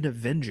going to be an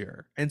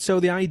Avenger. And so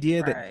the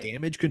idea that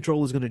Damage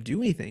Control is going to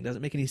do anything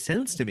doesn't make any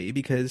sense to me,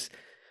 because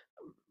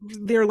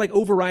they're like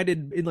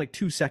overridden in like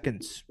 2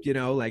 seconds, you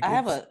know, like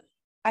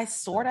I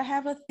sort of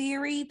have a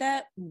theory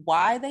that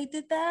why they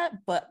did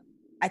that, but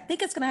I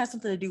think it's going to have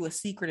something to do with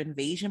Secret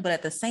Invasion. But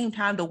at the same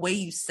time, the way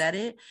you said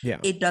it,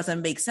 it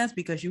doesn't make sense,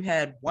 because you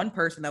had one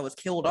person that was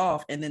killed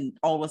off, and then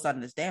all of a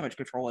sudden it's Damage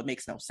Control. It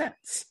makes no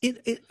sense.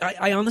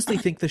 I honestly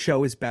think the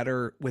show is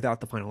better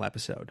without the final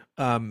episode.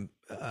 I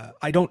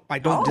think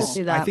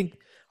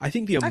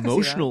the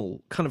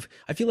emotional kind of,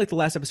 I feel like the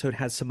last episode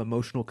has some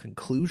emotional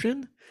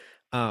conclusion.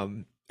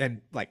 And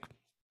like,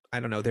 I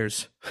don't know,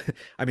 there's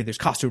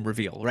costume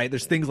reveal, right?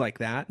 There's things like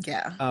that.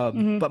 Yeah.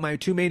 But my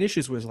two main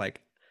issues was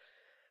like,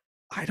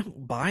 I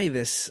don't buy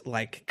this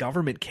like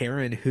Government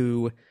Karen,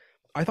 who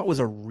I thought was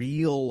a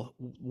real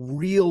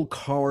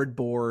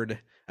cardboard,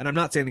 and I'm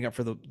not standing up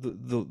for the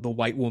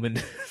white woman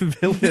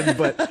villain,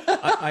 but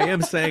I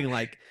am saying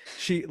like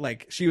she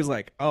was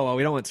like, oh, well,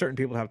 we don't want certain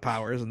people to have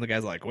powers, and the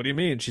guy's like, what do you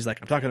mean? She's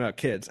like, I'm talking about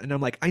kids, and I'm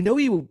like, I know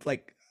why you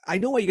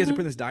guys are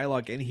putting this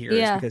dialogue in here,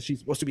 is because she's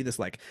supposed to be this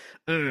like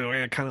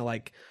kind of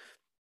like,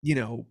 you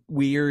know,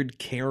 weird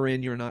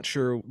Karen, you're not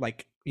sure,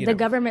 like, the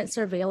government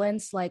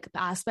surveillance like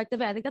aspect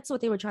of it. I think that's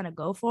what they were trying to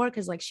go for,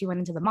 because like she went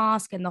into the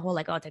mosque and the whole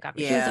like, oh, take off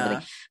your shoes and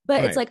everything.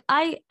 But it's like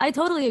I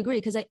totally agree,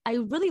 because I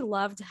really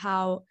loved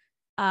how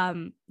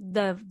the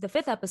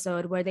 5th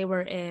episode where they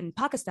were in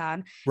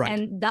Pakistan,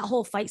 and that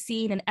whole fight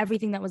scene and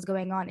everything that was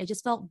going on, it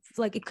just felt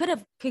like it could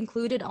have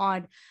concluded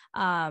on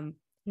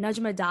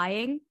Najma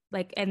dying,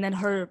 like, and then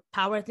her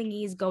power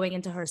thingies going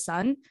into her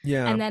son.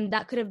 Yeah. And then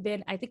that could have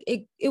been, I think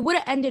it would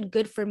have ended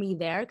good for me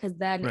there, because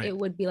then it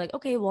would be like,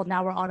 okay, well,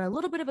 now we're on a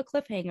little bit of a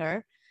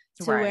cliffhanger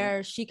to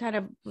where she kind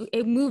of,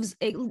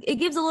 it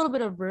gives a little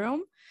bit of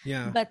room.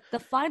 Yeah. But the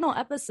final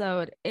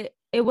episode,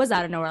 it was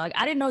out of nowhere. Like,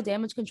 I didn't know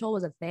Damage Control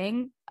was a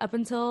thing up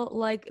until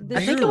like this.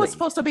 I think it was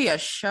supposed to be a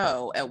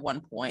show at one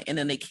point, and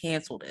then they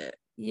canceled it.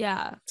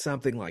 Yeah,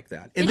 something like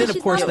that. And then of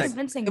course it was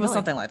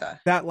something like that.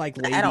 That like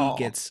lady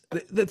gets,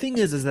 the thing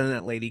is then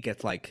that lady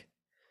gets like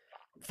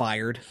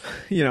fired.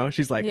 You know,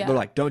 she's like, they're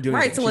like, don't do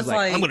anything. So she's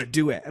like, I'm gonna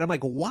do it, and I'm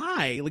like,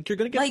 why? Like, you're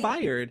gonna get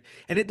fired,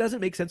 and it doesn't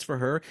make sense for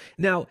her.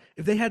 Now,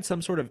 if they had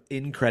some sort of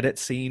in credit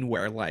scene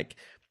where like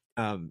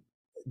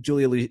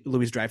Julia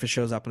Louis-Dreyfus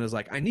shows up and is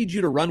like, I need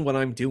you to run what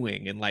I'm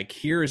doing, and like,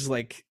 here's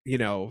like, you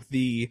know,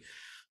 the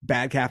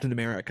bad Captain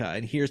America,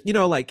 and here's, you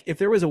know, like, if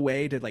there was a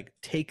way to like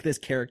take this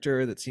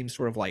character that seems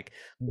sort of like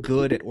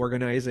good at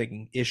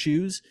organizing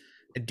issues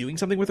and doing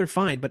something with her,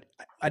 fine. But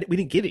we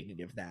didn't get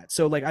any of that.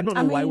 So like, I don't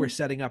know why we're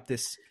setting up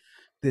this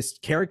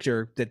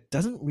character that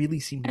doesn't really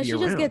seem to and be she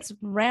around. just gets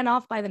ran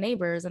off by the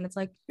neighbors, and it's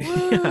like,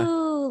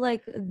 woo,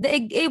 like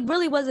it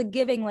really was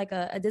giving like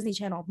a Disney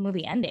Channel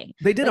movie ending.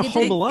 They did like, a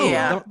Home Alone.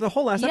 yeah. The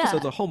whole last Yeah.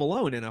 episode's a Home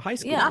Alone in a high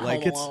school. Yeah.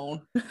 Like Home it's.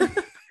 Alone.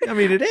 I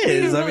mean, it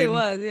is. It really I mean,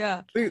 was,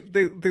 yeah.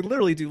 They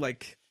literally do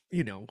like,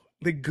 you know,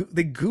 they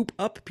goop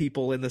up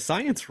people in the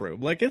science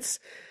room. Like it's,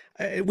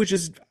 which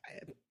is.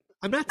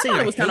 I'm not saying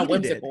it was kind of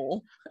hated it.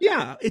 whimsical.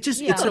 Yeah, it's just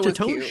Yeah. it's such It a was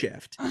tone cute.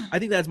 shift. I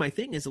think that's my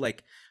thing. Is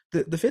like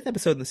the fifth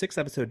episode and the sixth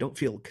episode don't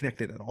feel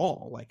connected at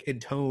all. Like in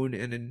tone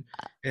and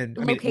I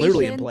mean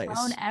literally in place.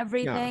 Tone,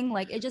 everything.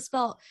 Like it just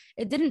felt.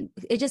 It didn't.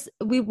 It just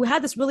we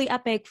had this really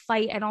epic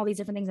fight and all these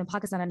different things in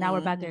Pakistan, and now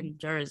we're back in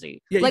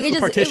Jersey. Yeah, like you it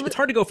know, just. it's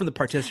hard to go from the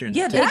partition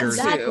Yeah, to that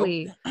Jersey. too.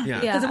 Exactly.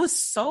 Yeah. Because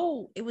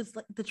it was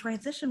like the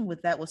transition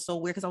with that was so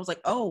weird. Because I was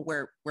like, oh,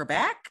 we're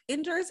back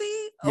in Jersey.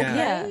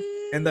 Yeah.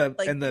 Okay. And the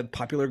like, and the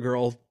popular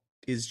girl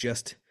is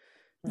just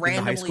in the high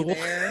randomly school.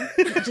 there.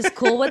 just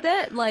cool with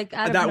it. Like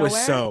out of that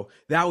nowhere.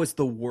 that was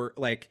the worst.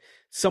 Like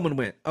someone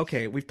went,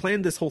 okay, we've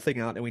planned this whole thing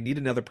out and we need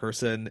another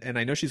person, and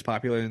I know she's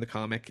popular in the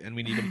comic and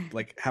we need to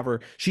like have her,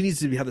 she needs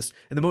to have this.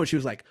 And the moment she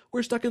was like,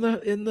 we're stuck in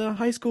the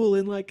high school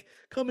and like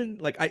come in,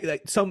 like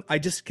I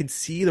just can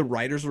see the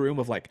writer's room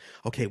of like,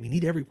 okay, we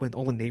need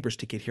all the neighbors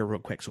to get here real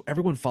quick, so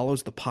everyone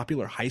follows the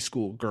popular high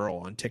school girl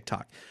on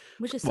TikTok,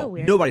 which is so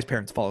weird. Nobody's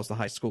parents follows the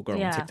high school girl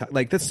Yeah. on TikTok.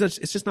 Like it's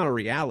just not a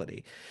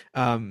reality.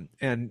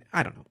 And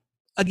I don't know.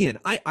 Again,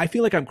 I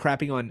feel like I'm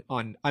crapping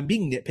on I'm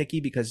being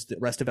nitpicky because the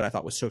rest of it I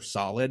thought was so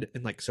solid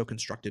and like so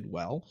constructed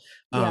well.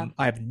 Yeah.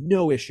 I have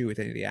no issue with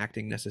any of the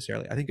acting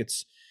necessarily. I think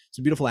it's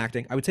beautiful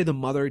acting. I would say the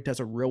mother does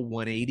a real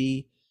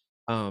 180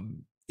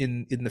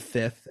 in the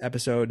fifth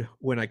episode,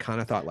 when I kind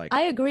of thought like,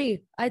 I agree.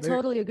 I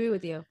totally agree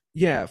with you.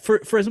 yeah, for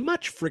as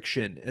much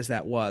friction as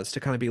that was to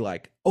kind of be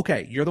like,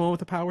 okay, you're the one with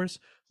the powers,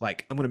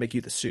 like I'm gonna make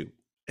you the suit.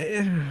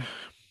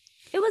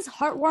 It was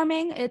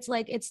heartwarming. It's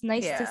like it's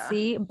nice to Yeah.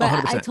 see, but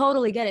I 100%.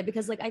 totally get it,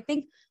 because like I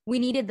think we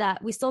needed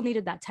that. We still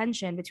needed that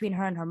tension between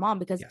her and her mom,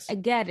 because Yes.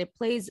 again, it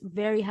plays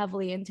very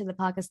heavily into the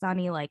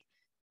Pakistani like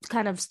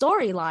kind of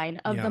storyline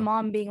of Yeah. the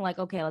mom being like,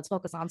 okay, let's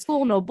focus on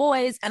school, no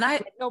boys, And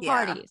I no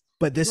yeah. parties.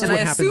 But this is And what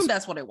I happens. assume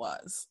that's what it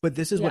was. But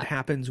this is what Yeah.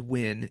 happens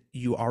when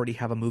you already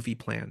have a movie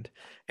planned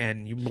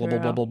and you blah blah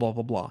blah True. blah blah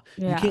blah blah.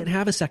 You Yeah. can't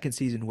have a second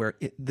season where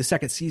the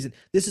second season.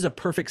 This is a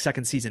perfect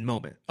second season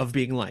moment of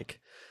being like,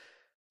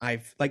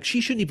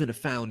 she shouldn't even have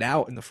found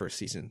out in the first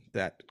season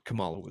that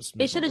Kamala was.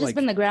 It should have just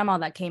been the grandma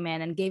that came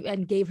in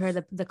and gave her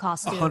the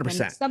costume,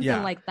 100%, and something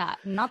yeah. like that,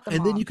 not the And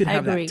mom. then you could I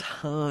have that agree.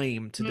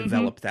 time to Mhm.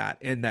 develop that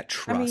and that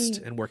trust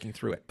mean, and working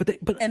through it. But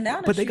and now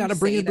that they you got to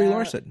bring say in Brie that-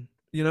 Larson.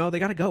 You know, they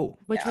got to go.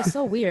 Which Yeah. was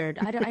so weird.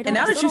 I don't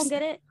now that still you don't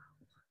get it.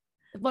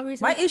 What were you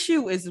My saying?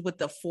 issue is with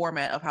the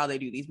format of how they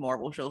do these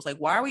Marvel shows. Like,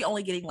 why are we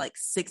only getting like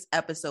 6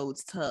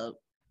 episodes to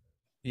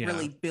Yeah.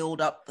 really build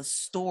up the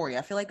story?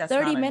 I feel like that's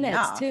 30 not minutes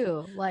enough.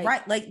 too. Like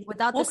Right, like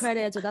without well, the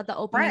credits, without the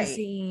opening right.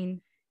 scene,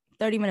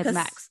 30 minutes 'Cause,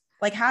 max.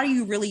 Like, how do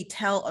you really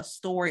tell a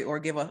story or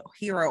give a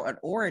hero an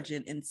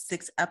origin in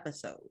 6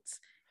 episodes?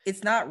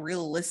 It's not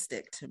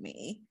realistic to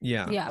me.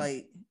 Yeah. Yeah.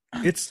 Like,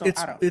 It's so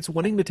I don't- it's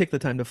wanting to take the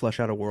time to flesh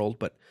out a world,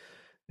 but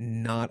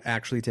not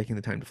actually taking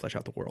the time to flesh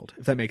out the world.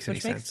 If that makes any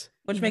sense.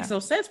 Which makes Yeah. no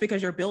sense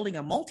because you're building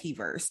a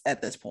multiverse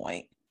at this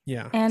point.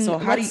 Yeah. And So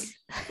how do you?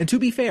 And to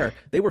be fair,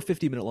 they were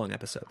 50-minute long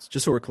episodes,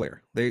 just so we're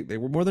clear. They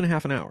were more than a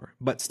half an hour,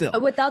 but still.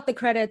 without the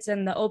credits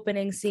and the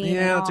opening scene. and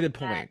Yeah, that's a all good that.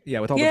 point. Yeah,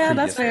 with all Yeah, the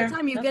that's previous fair. By the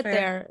time you That's get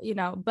fair.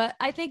 there, but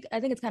I think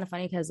it's kind of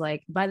funny because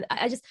like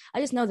I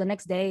just know the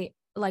next day,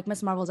 like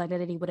Miss Marvel's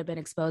identity would have been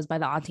exposed by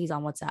the aunties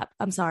on WhatsApp.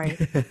 I'm sorry,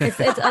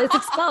 it's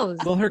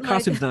exposed. Well, her Like,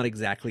 costume's not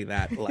exactly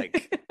that.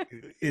 Like,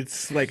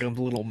 it's like a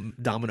little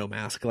domino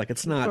mask. Like,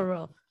 it's not. for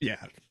real, Yeah.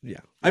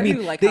 I I mean,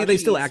 do like how they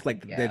still she's- act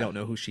like yeah. they don't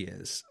know who she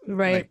is.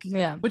 right? Like,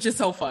 Yeah. Which is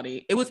so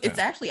funny. It's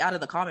actually out of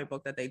the comic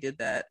book that they did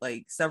that.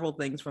 Like, several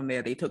things from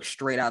there they took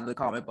straight out of the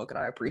comic book, and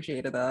I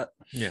appreciated that.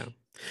 Yeah.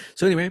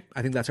 So anyway,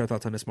 I think that's our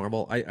thoughts on Miss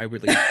Marvel. I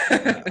really,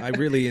 I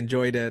really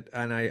enjoyed it,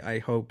 and I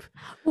hope.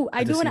 Ooh,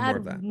 I do to want see to more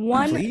of add that.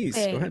 one Please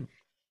thing. go ahead.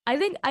 I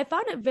think I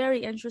found it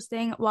very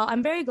interesting. Well,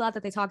 I'm very glad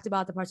that they talked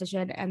about the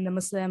partition and the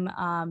Muslim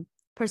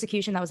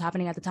persecution that was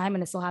happening at the time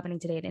and is still happening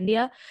today in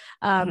India.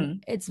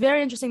 It's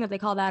very interesting that they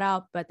call that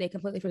out, but they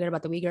completely forget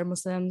about the Uyghur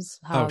Muslims,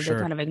 how sure.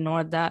 they kind of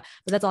ignored that.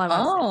 But that's all I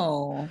want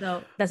Oh, to say.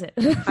 So that's it.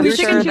 I'm We pick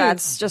sure and choose.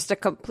 that's just a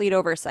complete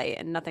oversight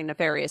and nothing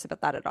nefarious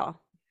about that at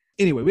all.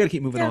 Anyway, we got to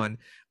keep moving on.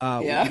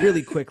 Yeah.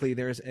 Really quickly,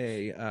 there's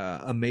a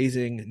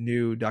amazing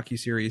new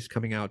docuseries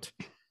coming out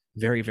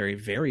very, very,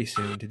 very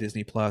soon to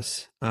Disney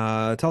Plus.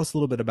 Tell us a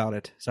little bit about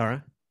it,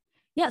 Sarah.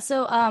 Yeah,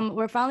 so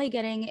we're finally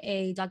getting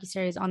a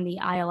docuseries on the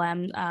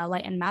ILM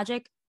Light and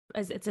Magic.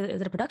 Is it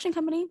a production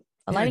company?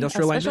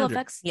 Industrial Light and special Magic.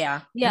 effects?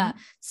 yeah. Yeah.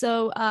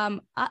 So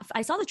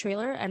I saw the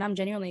trailer and I'm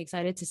genuinely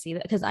excited to see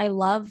that because I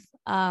love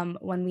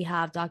when we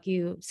have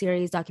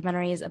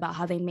documentaries about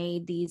how they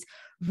made these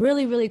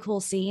really, really cool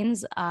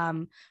scenes,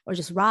 or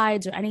just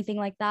rides or anything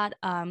like that.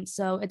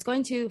 So it's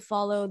going to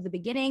follow the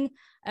beginning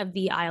of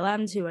the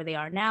ILM to where they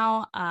are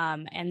now.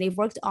 And they've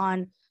worked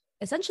on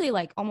essentially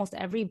like almost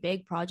every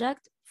big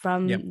project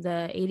from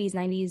the 80s,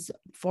 90s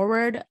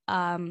forward.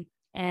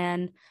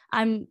 And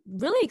I'm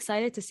really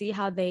excited to see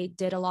how they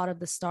did a lot of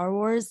the Star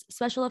Wars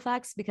special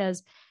effects,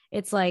 because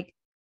it's like,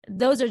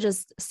 those are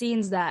just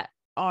scenes that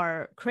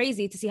are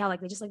crazy to see how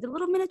like they just like the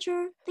little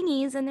miniature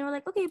thingies, and they were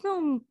like, okay,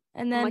 boom,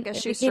 and then like a it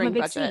became shoestring a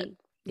big budget. scene.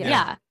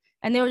 Yeah.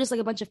 And they were just like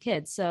a bunch of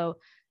kids. So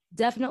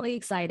definitely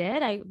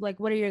excited. I like,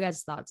 what are your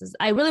guys' thoughts?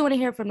 I really want to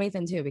hear from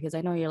Nathan too, because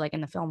I know you're like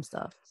in the film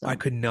stuff. So. I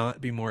could not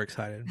be more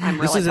excited.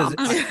 I'm really pumped.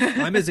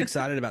 I'm as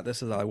excited about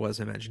this as I was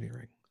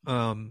Imagineering,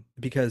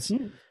 because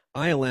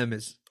ILM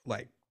is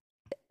like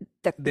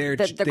The they've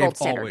gold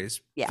standard.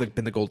 always Yeah. like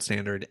been the gold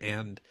standard,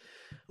 and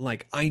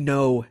like I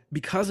know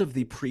because of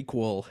the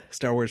prequel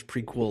Star Wars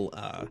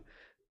prequel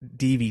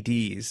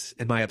DVDs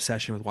and my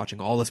obsession with watching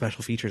all the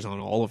special features on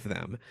all of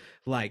them,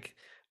 like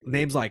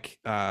names like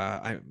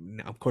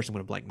of course I'm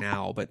gonna blank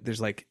now, but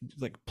there's like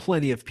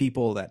plenty of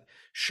people that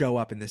show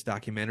up in this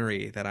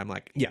documentary that I'm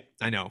like, yeah,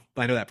 I know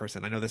that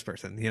person, I know this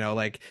person, you know,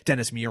 like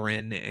Dennis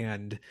Murin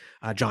and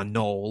John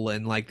Knoll,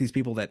 and like these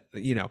people that,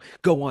 you know,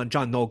 go on.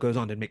 John Knoll goes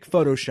on to make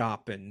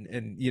Photoshop,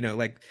 and you know,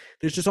 like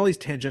there's just all these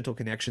tangential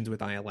connections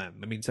with ILM.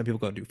 I mean, some people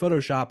go and do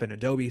Photoshop and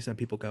Adobe, some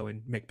people go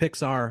and make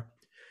Pixar.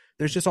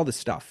 There's just all this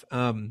stuff.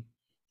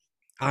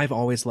 I've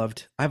always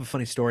loved. I have a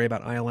funny story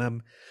about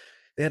ILM.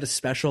 They had a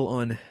special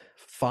on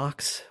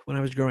Fox when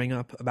I was growing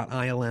up about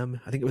ILM.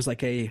 I think it was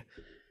like an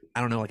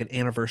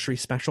anniversary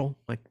special,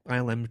 like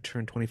ILM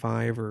turned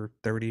 25 or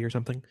 30 or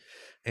something.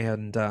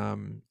 And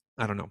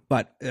I don't know,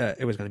 but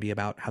it was going to be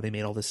about how they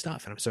made all this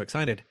stuff. And I'm so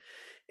excited.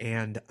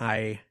 And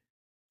I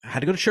had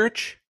to go to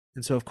church.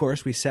 And so, of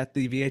course, we set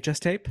the VHS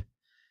tape.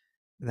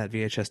 That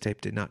VHS tape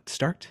did not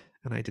start,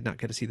 and I did not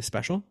get to see the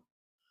special.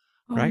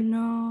 Oh, right?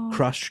 no.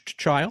 Crushed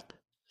child.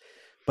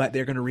 But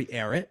they're going to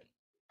re-air it.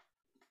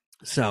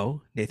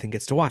 So Nathan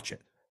gets to watch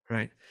it,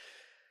 right?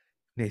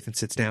 Nathan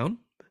sits down.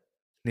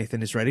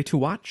 Nathan is ready to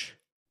watch.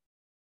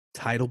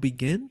 Title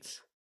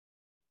begins.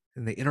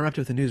 And they interrupt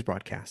with a news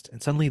broadcast.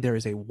 And suddenly there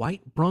is a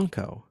white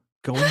Bronco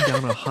going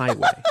down a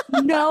highway.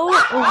 No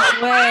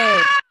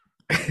way.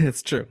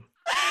 It's true.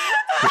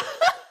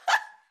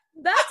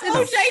 That's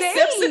O.J. insane.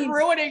 Simpson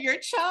ruining your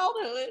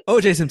childhood.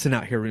 O.J. Simpson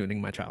out here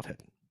ruining my childhood.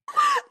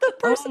 The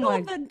personal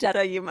my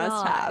vendetta you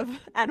must God. have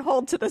and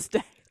hold to this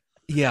day.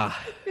 Yeah.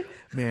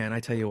 Man, I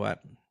tell you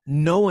what.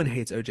 No one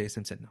hates O.J.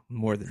 Simpson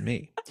more than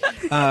me.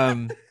 True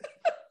That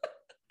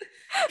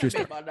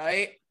story. made my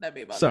night. That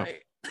made my So,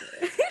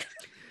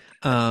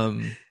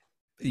 night.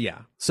 Yeah.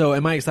 So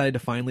am I excited to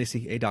finally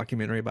see a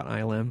documentary about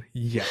ILM?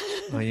 Yeah,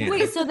 I am.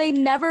 Wait, so they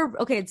never,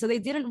 okay, so they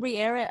didn't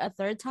re-air it a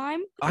third time?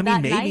 I mean,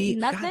 that maybe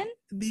night, nothing?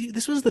 God,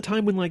 this was the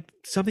time when like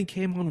something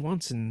came on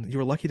once and you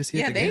were lucky to see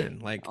Yeah, it they- again.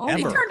 Like Oh,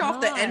 They ever. turned off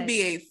the God.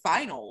 NBA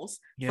finals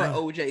Yeah. for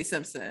O.J.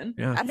 Simpson.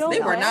 Yeah. That's No They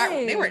were not.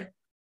 way.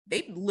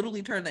 They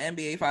literally turned the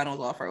NBA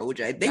finals off for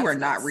O.J. They That's were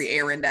not nuts.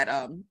 re-airing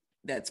that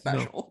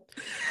special.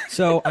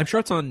 So I'm sure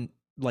it's on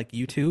like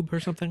YouTube or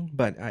something,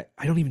 but I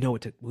don't even know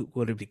what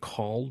it'd be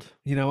called.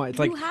 You know, it's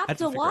like You have I'd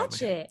to figure out in my watch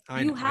head. it.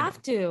 I You know, I have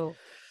know. to.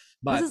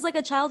 But This is like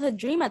a childhood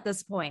dream at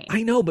this point.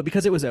 I know, but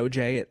because it was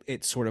OJ,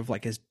 it sort of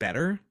like is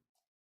better.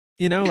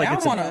 You know, like I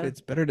it's wanna-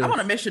 it's better to. I'm on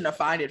a mission to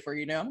find it for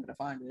you now. I'm gonna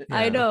find it. Yeah.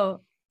 I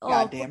know.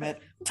 God Oh, damn it.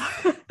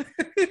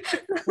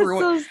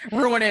 so-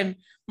 Ruining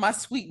my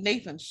sweet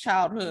Nathan's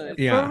childhood.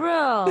 Yeah. For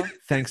real.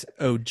 Thanks,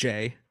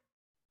 OJ.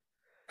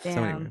 Damn.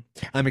 So anyway,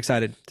 I'm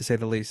excited to say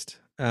the least.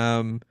 Well,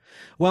 I'm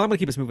gonna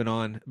keep us moving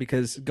on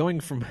because going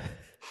from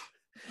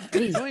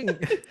Jeez.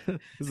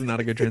 this is not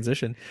a good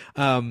transition.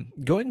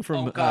 Going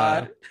from Oh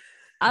God.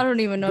 I don't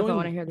even know if I going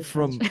want to hear this.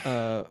 from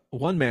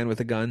one man with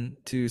a gun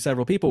to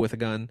several people with a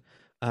gun.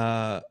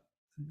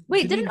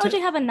 Wait, didn't OJ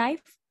have a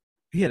knife?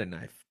 He had a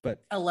knife,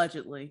 but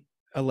Allegedly.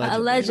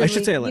 allegedly. I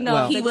should say you know,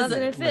 well, he was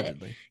doesn't fit.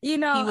 allegedly. You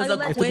know, He was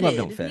allegedly. If the glove don't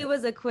acquitted. fit. He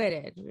was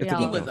acquitted. If the y'all.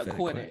 glove was don't fit,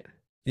 acquitted.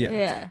 Yeah.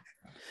 Yeah.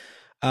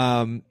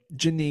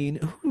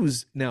 Janine,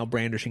 who's now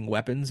brandishing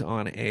weapons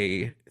on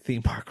a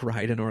theme park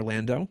ride in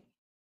Orlando.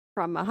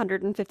 From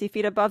 150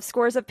 feet above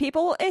scores of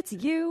people, it's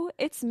you,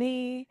 it's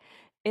me,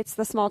 it's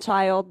the small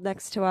child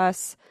next to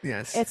us.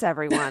 Yes. It's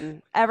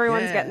everyone.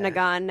 Everyone's getting Yeah. a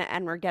gun,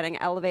 and we're getting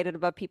elevated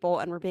above people,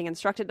 and we're being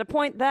instructed to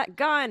point that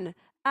gun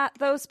at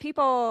those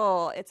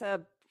people. It's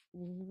a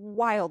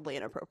wildly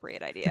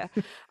inappropriate idea.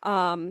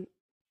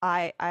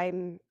 I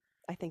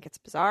think it's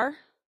bizarre.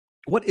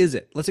 What is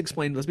it? Let's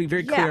explain. Let's be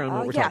very clear on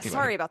what we're talking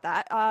sorry about.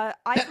 about that.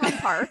 Icon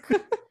Park.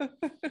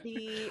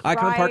 The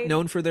Icon Park, ride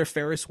known for their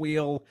Ferris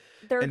wheel.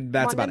 they're and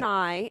that's one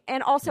about and it. I,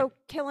 and also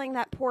killing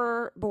that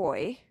poor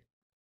boy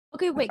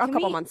Okay, wait. a Can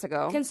couple we- months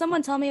ago. Can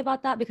someone tell me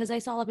about that? Because I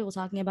saw a lot of people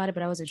talking about it,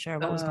 but I wasn't sure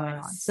what was going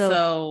on.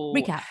 So,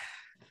 recap.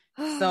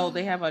 So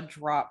they have a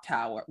drop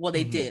tower. Well,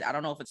 they Mhm. did. I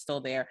don't know if it's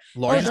still there.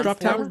 Large Oh, drop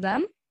that tower? was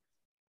them?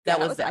 That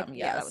Yeah, was them.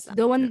 yeah, Yes. that was them.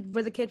 The one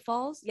where the kid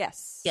falls?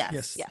 Yes.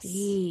 Yes. Yes.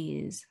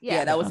 Jeez.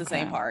 Yeah, that was the Okay.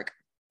 same park.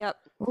 Yep.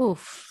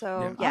 Oof.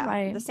 So Yeah. yeah,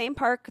 Alright. the same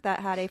park that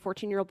had a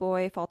 14-year-old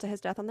boy fall to his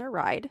death on their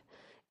ride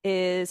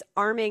is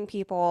arming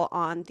people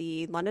on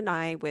the London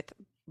Eye with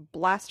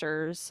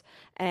blasters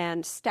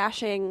and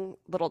stashing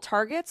little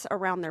targets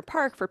around their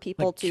park for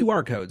people Like to.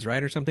 QR codes,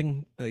 right, or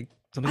something like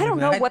something. I don't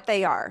like know that? what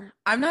they are.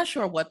 I'm not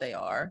sure what they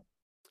are.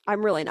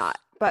 I'm really not.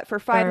 But for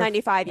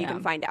 $5.95, you yeah.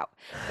 can find out.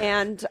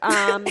 And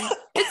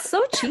It's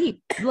so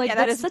cheap. Like yeah,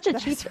 that that's is such a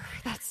that cheap. is-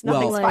 That's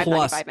Well, nothing's like-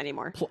 $5.95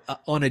 anymore.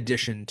 On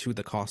addition to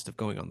the cost of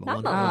going on the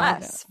London Eye.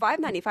 Nonetheless,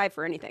 $5.95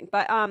 for anything.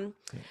 But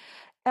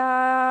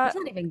It's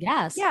not even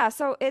gas. yeah,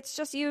 so it's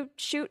just you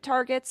shoot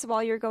targets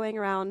while you're going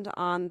around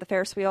on the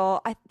Ferris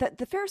wheel.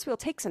 The Ferris wheel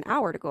takes an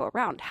hour to go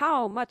around.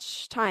 How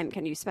much time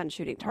can you spend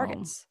shooting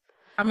targets?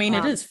 I mean, it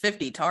Um, is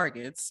 50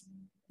 targets.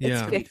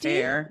 Yeah. To be 50?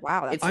 fair.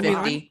 Wow, that's It's I mean,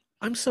 50.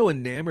 I'm so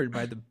enamored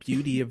by the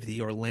beauty of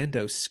the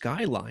Orlando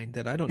skyline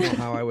that I don't know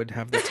how I would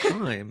have the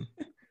time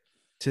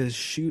to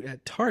shoot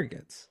at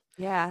targets.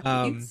 Yeah,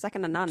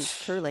 second to none,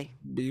 truly.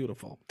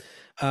 Beautiful.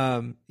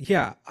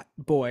 Yeah,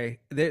 boy,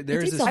 there's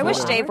takes this. a I wish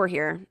whole Dave were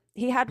here.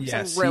 He had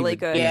Yes, some he really would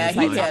good. be Yeah, he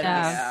fine. did.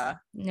 Yeah.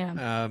 Yeah.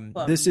 Yeah.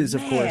 But This is, of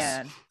course,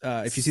 man,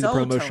 if you see the so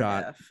promo tone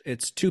shot, deaf.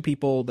 it's two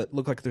people that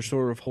look like they're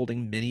sort of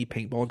holding mini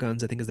paintball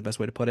guns, I think is the best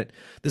way to put it.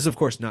 This is, of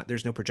course,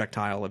 there's no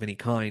projectile of any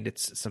kind.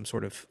 It's some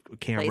sort of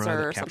camera Laser that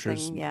or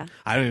captures. something, yeah.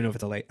 I don't even know if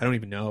it's I don't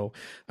even know.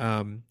 I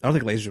don't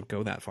think lasers would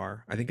go that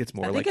far. I think it's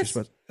more I like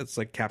think it's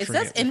like It capturing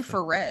says it with the-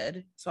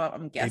 infrared, so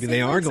I'm guessing Maybe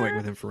they are going laser?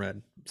 with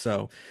infrared.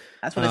 So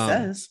That's what it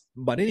says.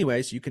 But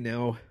anyways, you can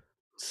now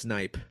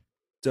snipe.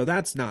 So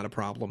that's not a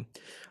problem.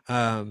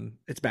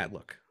 It's bad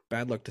luck.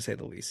 Bad luck to say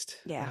the least.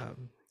 Yeah.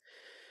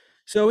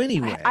 So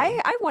anyway,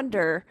 I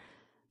wonder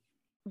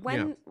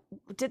when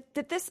did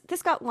this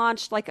got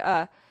launched like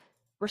a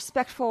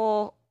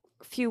respectful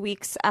few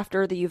weeks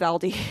after the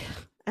Uvalde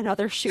and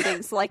other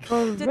shootings. Like,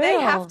 For did they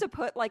have real. to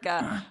put like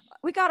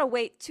we gotta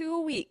wait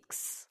 2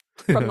 weeks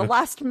from the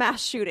last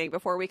mass shooting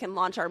before we can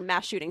launch our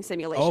mass shooting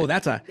simulation? Oh,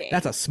 that's game?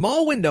 a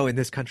small window in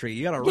this country.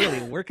 You gotta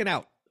really work it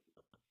out.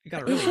 You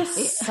gotta It's really.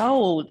 just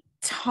so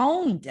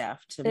tone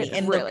deaf to me. It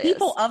And really the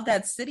people is. of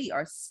that city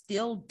are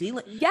still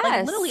dealing. Yes.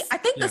 Like literally, I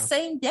think Yeah. the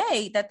same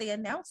day that they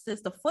announced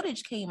this, the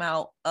footage came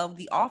out of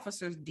the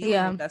officers dealing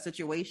Yeah. with that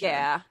situation.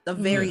 Yeah. The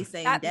very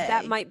same that day.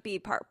 that might be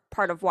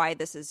part of why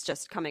this is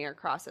just coming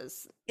across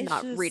as It's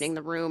not just- reading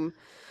the room.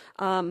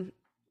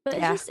 But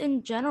Yeah. just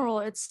in general,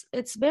 it's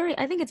very,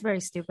 I think it's very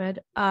stupid.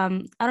 I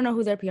don't know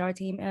who their PR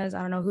team is.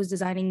 I don't know who's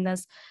designing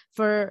this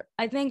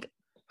I think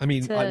I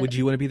mean, to- would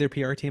you want to be their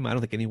PR team? I don't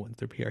think anyone's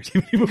their PR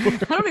team anymore. I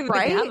don't even think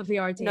they have a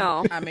PR team.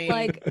 No. I mean,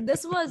 Like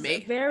this was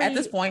very at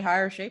this point,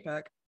 hire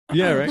Shapak.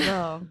 Yeah, right.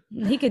 No,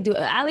 he could do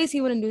at least he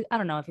wouldn't do. I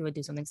don't know if he would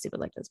do something stupid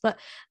like this, but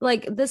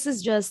like this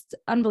is just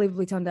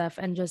unbelievably tone deaf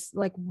and just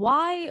like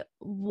why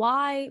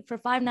for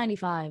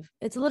 $5.95?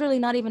 It's literally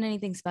not even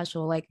anything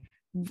special. Like,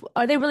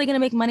 are they really gonna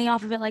make money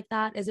off of it like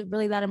that? Is it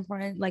really that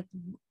important? Like,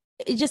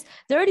 it just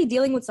they're already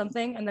dealing with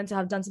something, and then to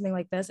have done something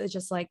like this, it's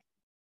just like,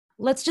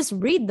 let's just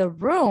read the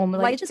room.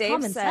 Like, it's just Dave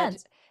common said,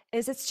 sense.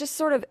 it's just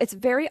sort of it's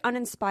very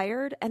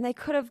uninspired, and they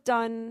could have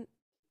done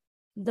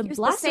The used the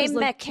blasters same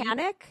look-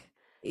 mechanic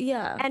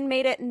yeah. and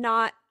made it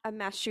not a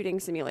mass shooting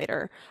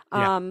simulator.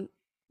 Yeah.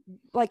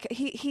 Like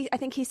he I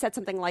think he said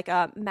something like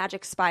a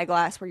magic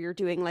spyglass where you're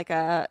doing like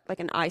an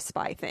I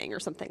Spy thing or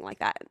something like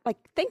that. Like,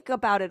 think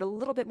about it a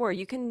little bit more.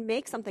 You can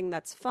make something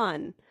that's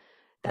fun,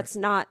 that's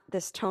not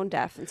this tone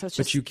deaf, and so it's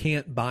just But you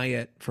can't buy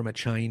it from a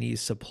Chinese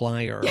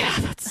supplier yeah,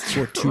 that's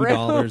for true.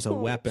 $2 a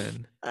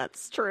weapon.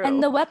 That's true.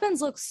 And the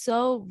weapons look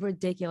so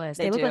ridiculous.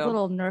 They They look like do.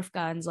 little Nerf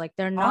guns. Like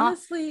they're not.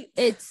 Honestly,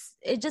 It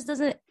just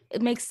doesn't.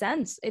 It makes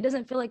sense. It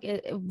doesn't feel like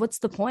it. What's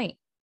the point?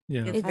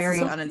 Yeah. it's It's very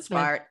so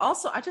uninspired.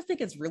 Also, I just think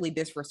it's really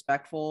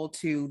disrespectful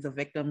to the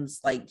victims,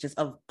 like just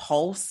of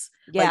Pulse.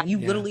 Yeah. Like you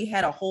Yeah. literally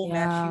had a whole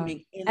mass Yeah.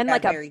 shooting in and that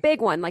like very a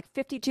big one, like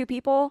 52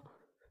 people.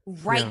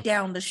 right Yeah.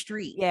 down the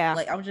street. Yeah.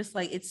 Like I'm just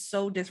like, it's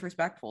so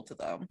disrespectful to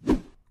them.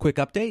 Quick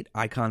update,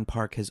 Icon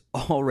Park has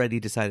already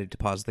decided to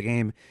pause the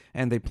game,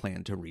 and they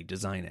plan to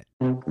redesign it.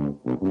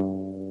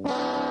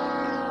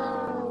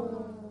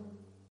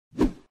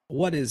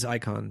 What is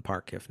Icon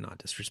Park if not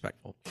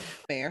disrespectful?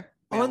 Fair.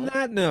 On Valid.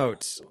 that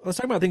note, let's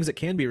talk about things that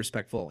can be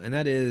respectful, and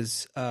that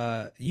is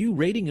you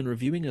rating and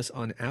reviewing us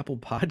on Apple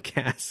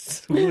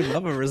Podcasts. We would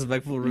love a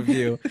respectful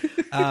review.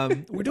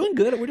 We're doing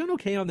good. We're doing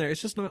okay on there.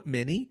 It's just not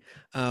many,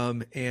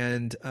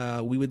 and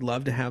we would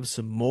love to have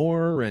some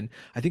more. And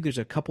I think there's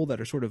a couple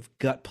that are sort of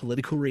gut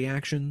political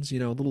reactions, a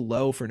little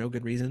low for no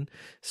good reason.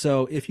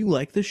 So if you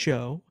like the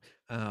show,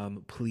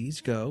 please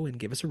go and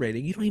give us a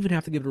rating. You don't even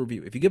have to give it a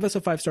review. If you give us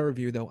a 5-star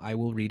review, though, I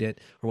will read it,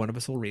 or one of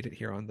us will read it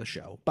here on the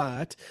show.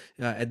 But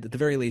at the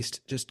very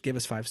least, just give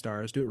us 5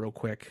 stars. Do it real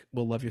quick.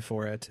 We'll love you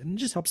for it. And it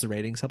just helps the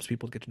ratings, helps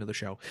people get to know the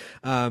show.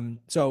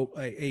 So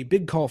a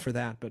big call for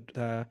that.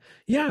 But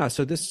yeah,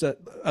 so this,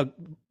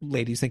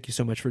 ladies, thank you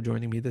so much for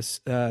joining me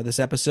this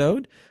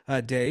episode.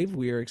 Dave,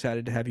 we are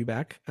excited to have you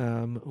back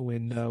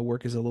when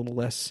work is a little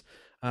less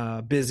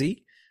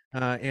busy.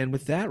 And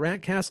with that,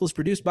 Rat Castle is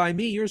produced by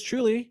me, yours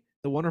truly,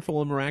 the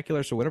wonderful and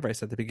miraculous, or whatever I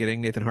said at the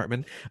beginning, Nathan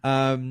Hartman.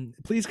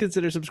 Please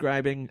consider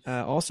subscribing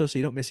also so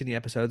you don't miss any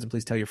episodes, and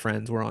please tell your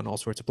friends. We're on all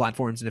sorts of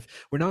platforms, and if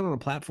we're not on a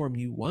platform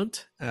you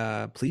want,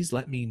 please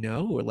let me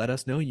know or let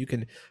us know. You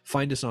can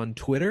find us on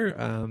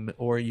Twitter,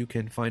 or you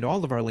can find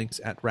all of our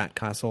links at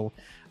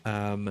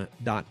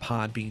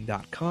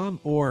ratcastle.podbean.com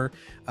or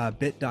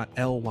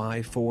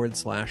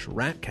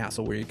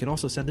bit.ly/ratcastle, where you can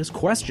also send us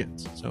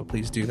questions. So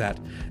please do that.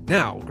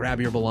 Now grab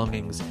your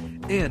belongings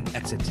and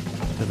exit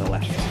to the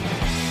left.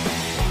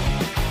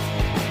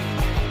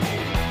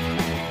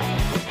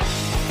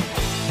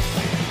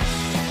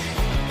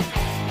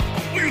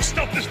 Will you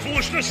stop this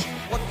foolishness?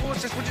 What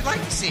foolishness would you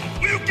like to see?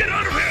 Will you get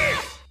out of here?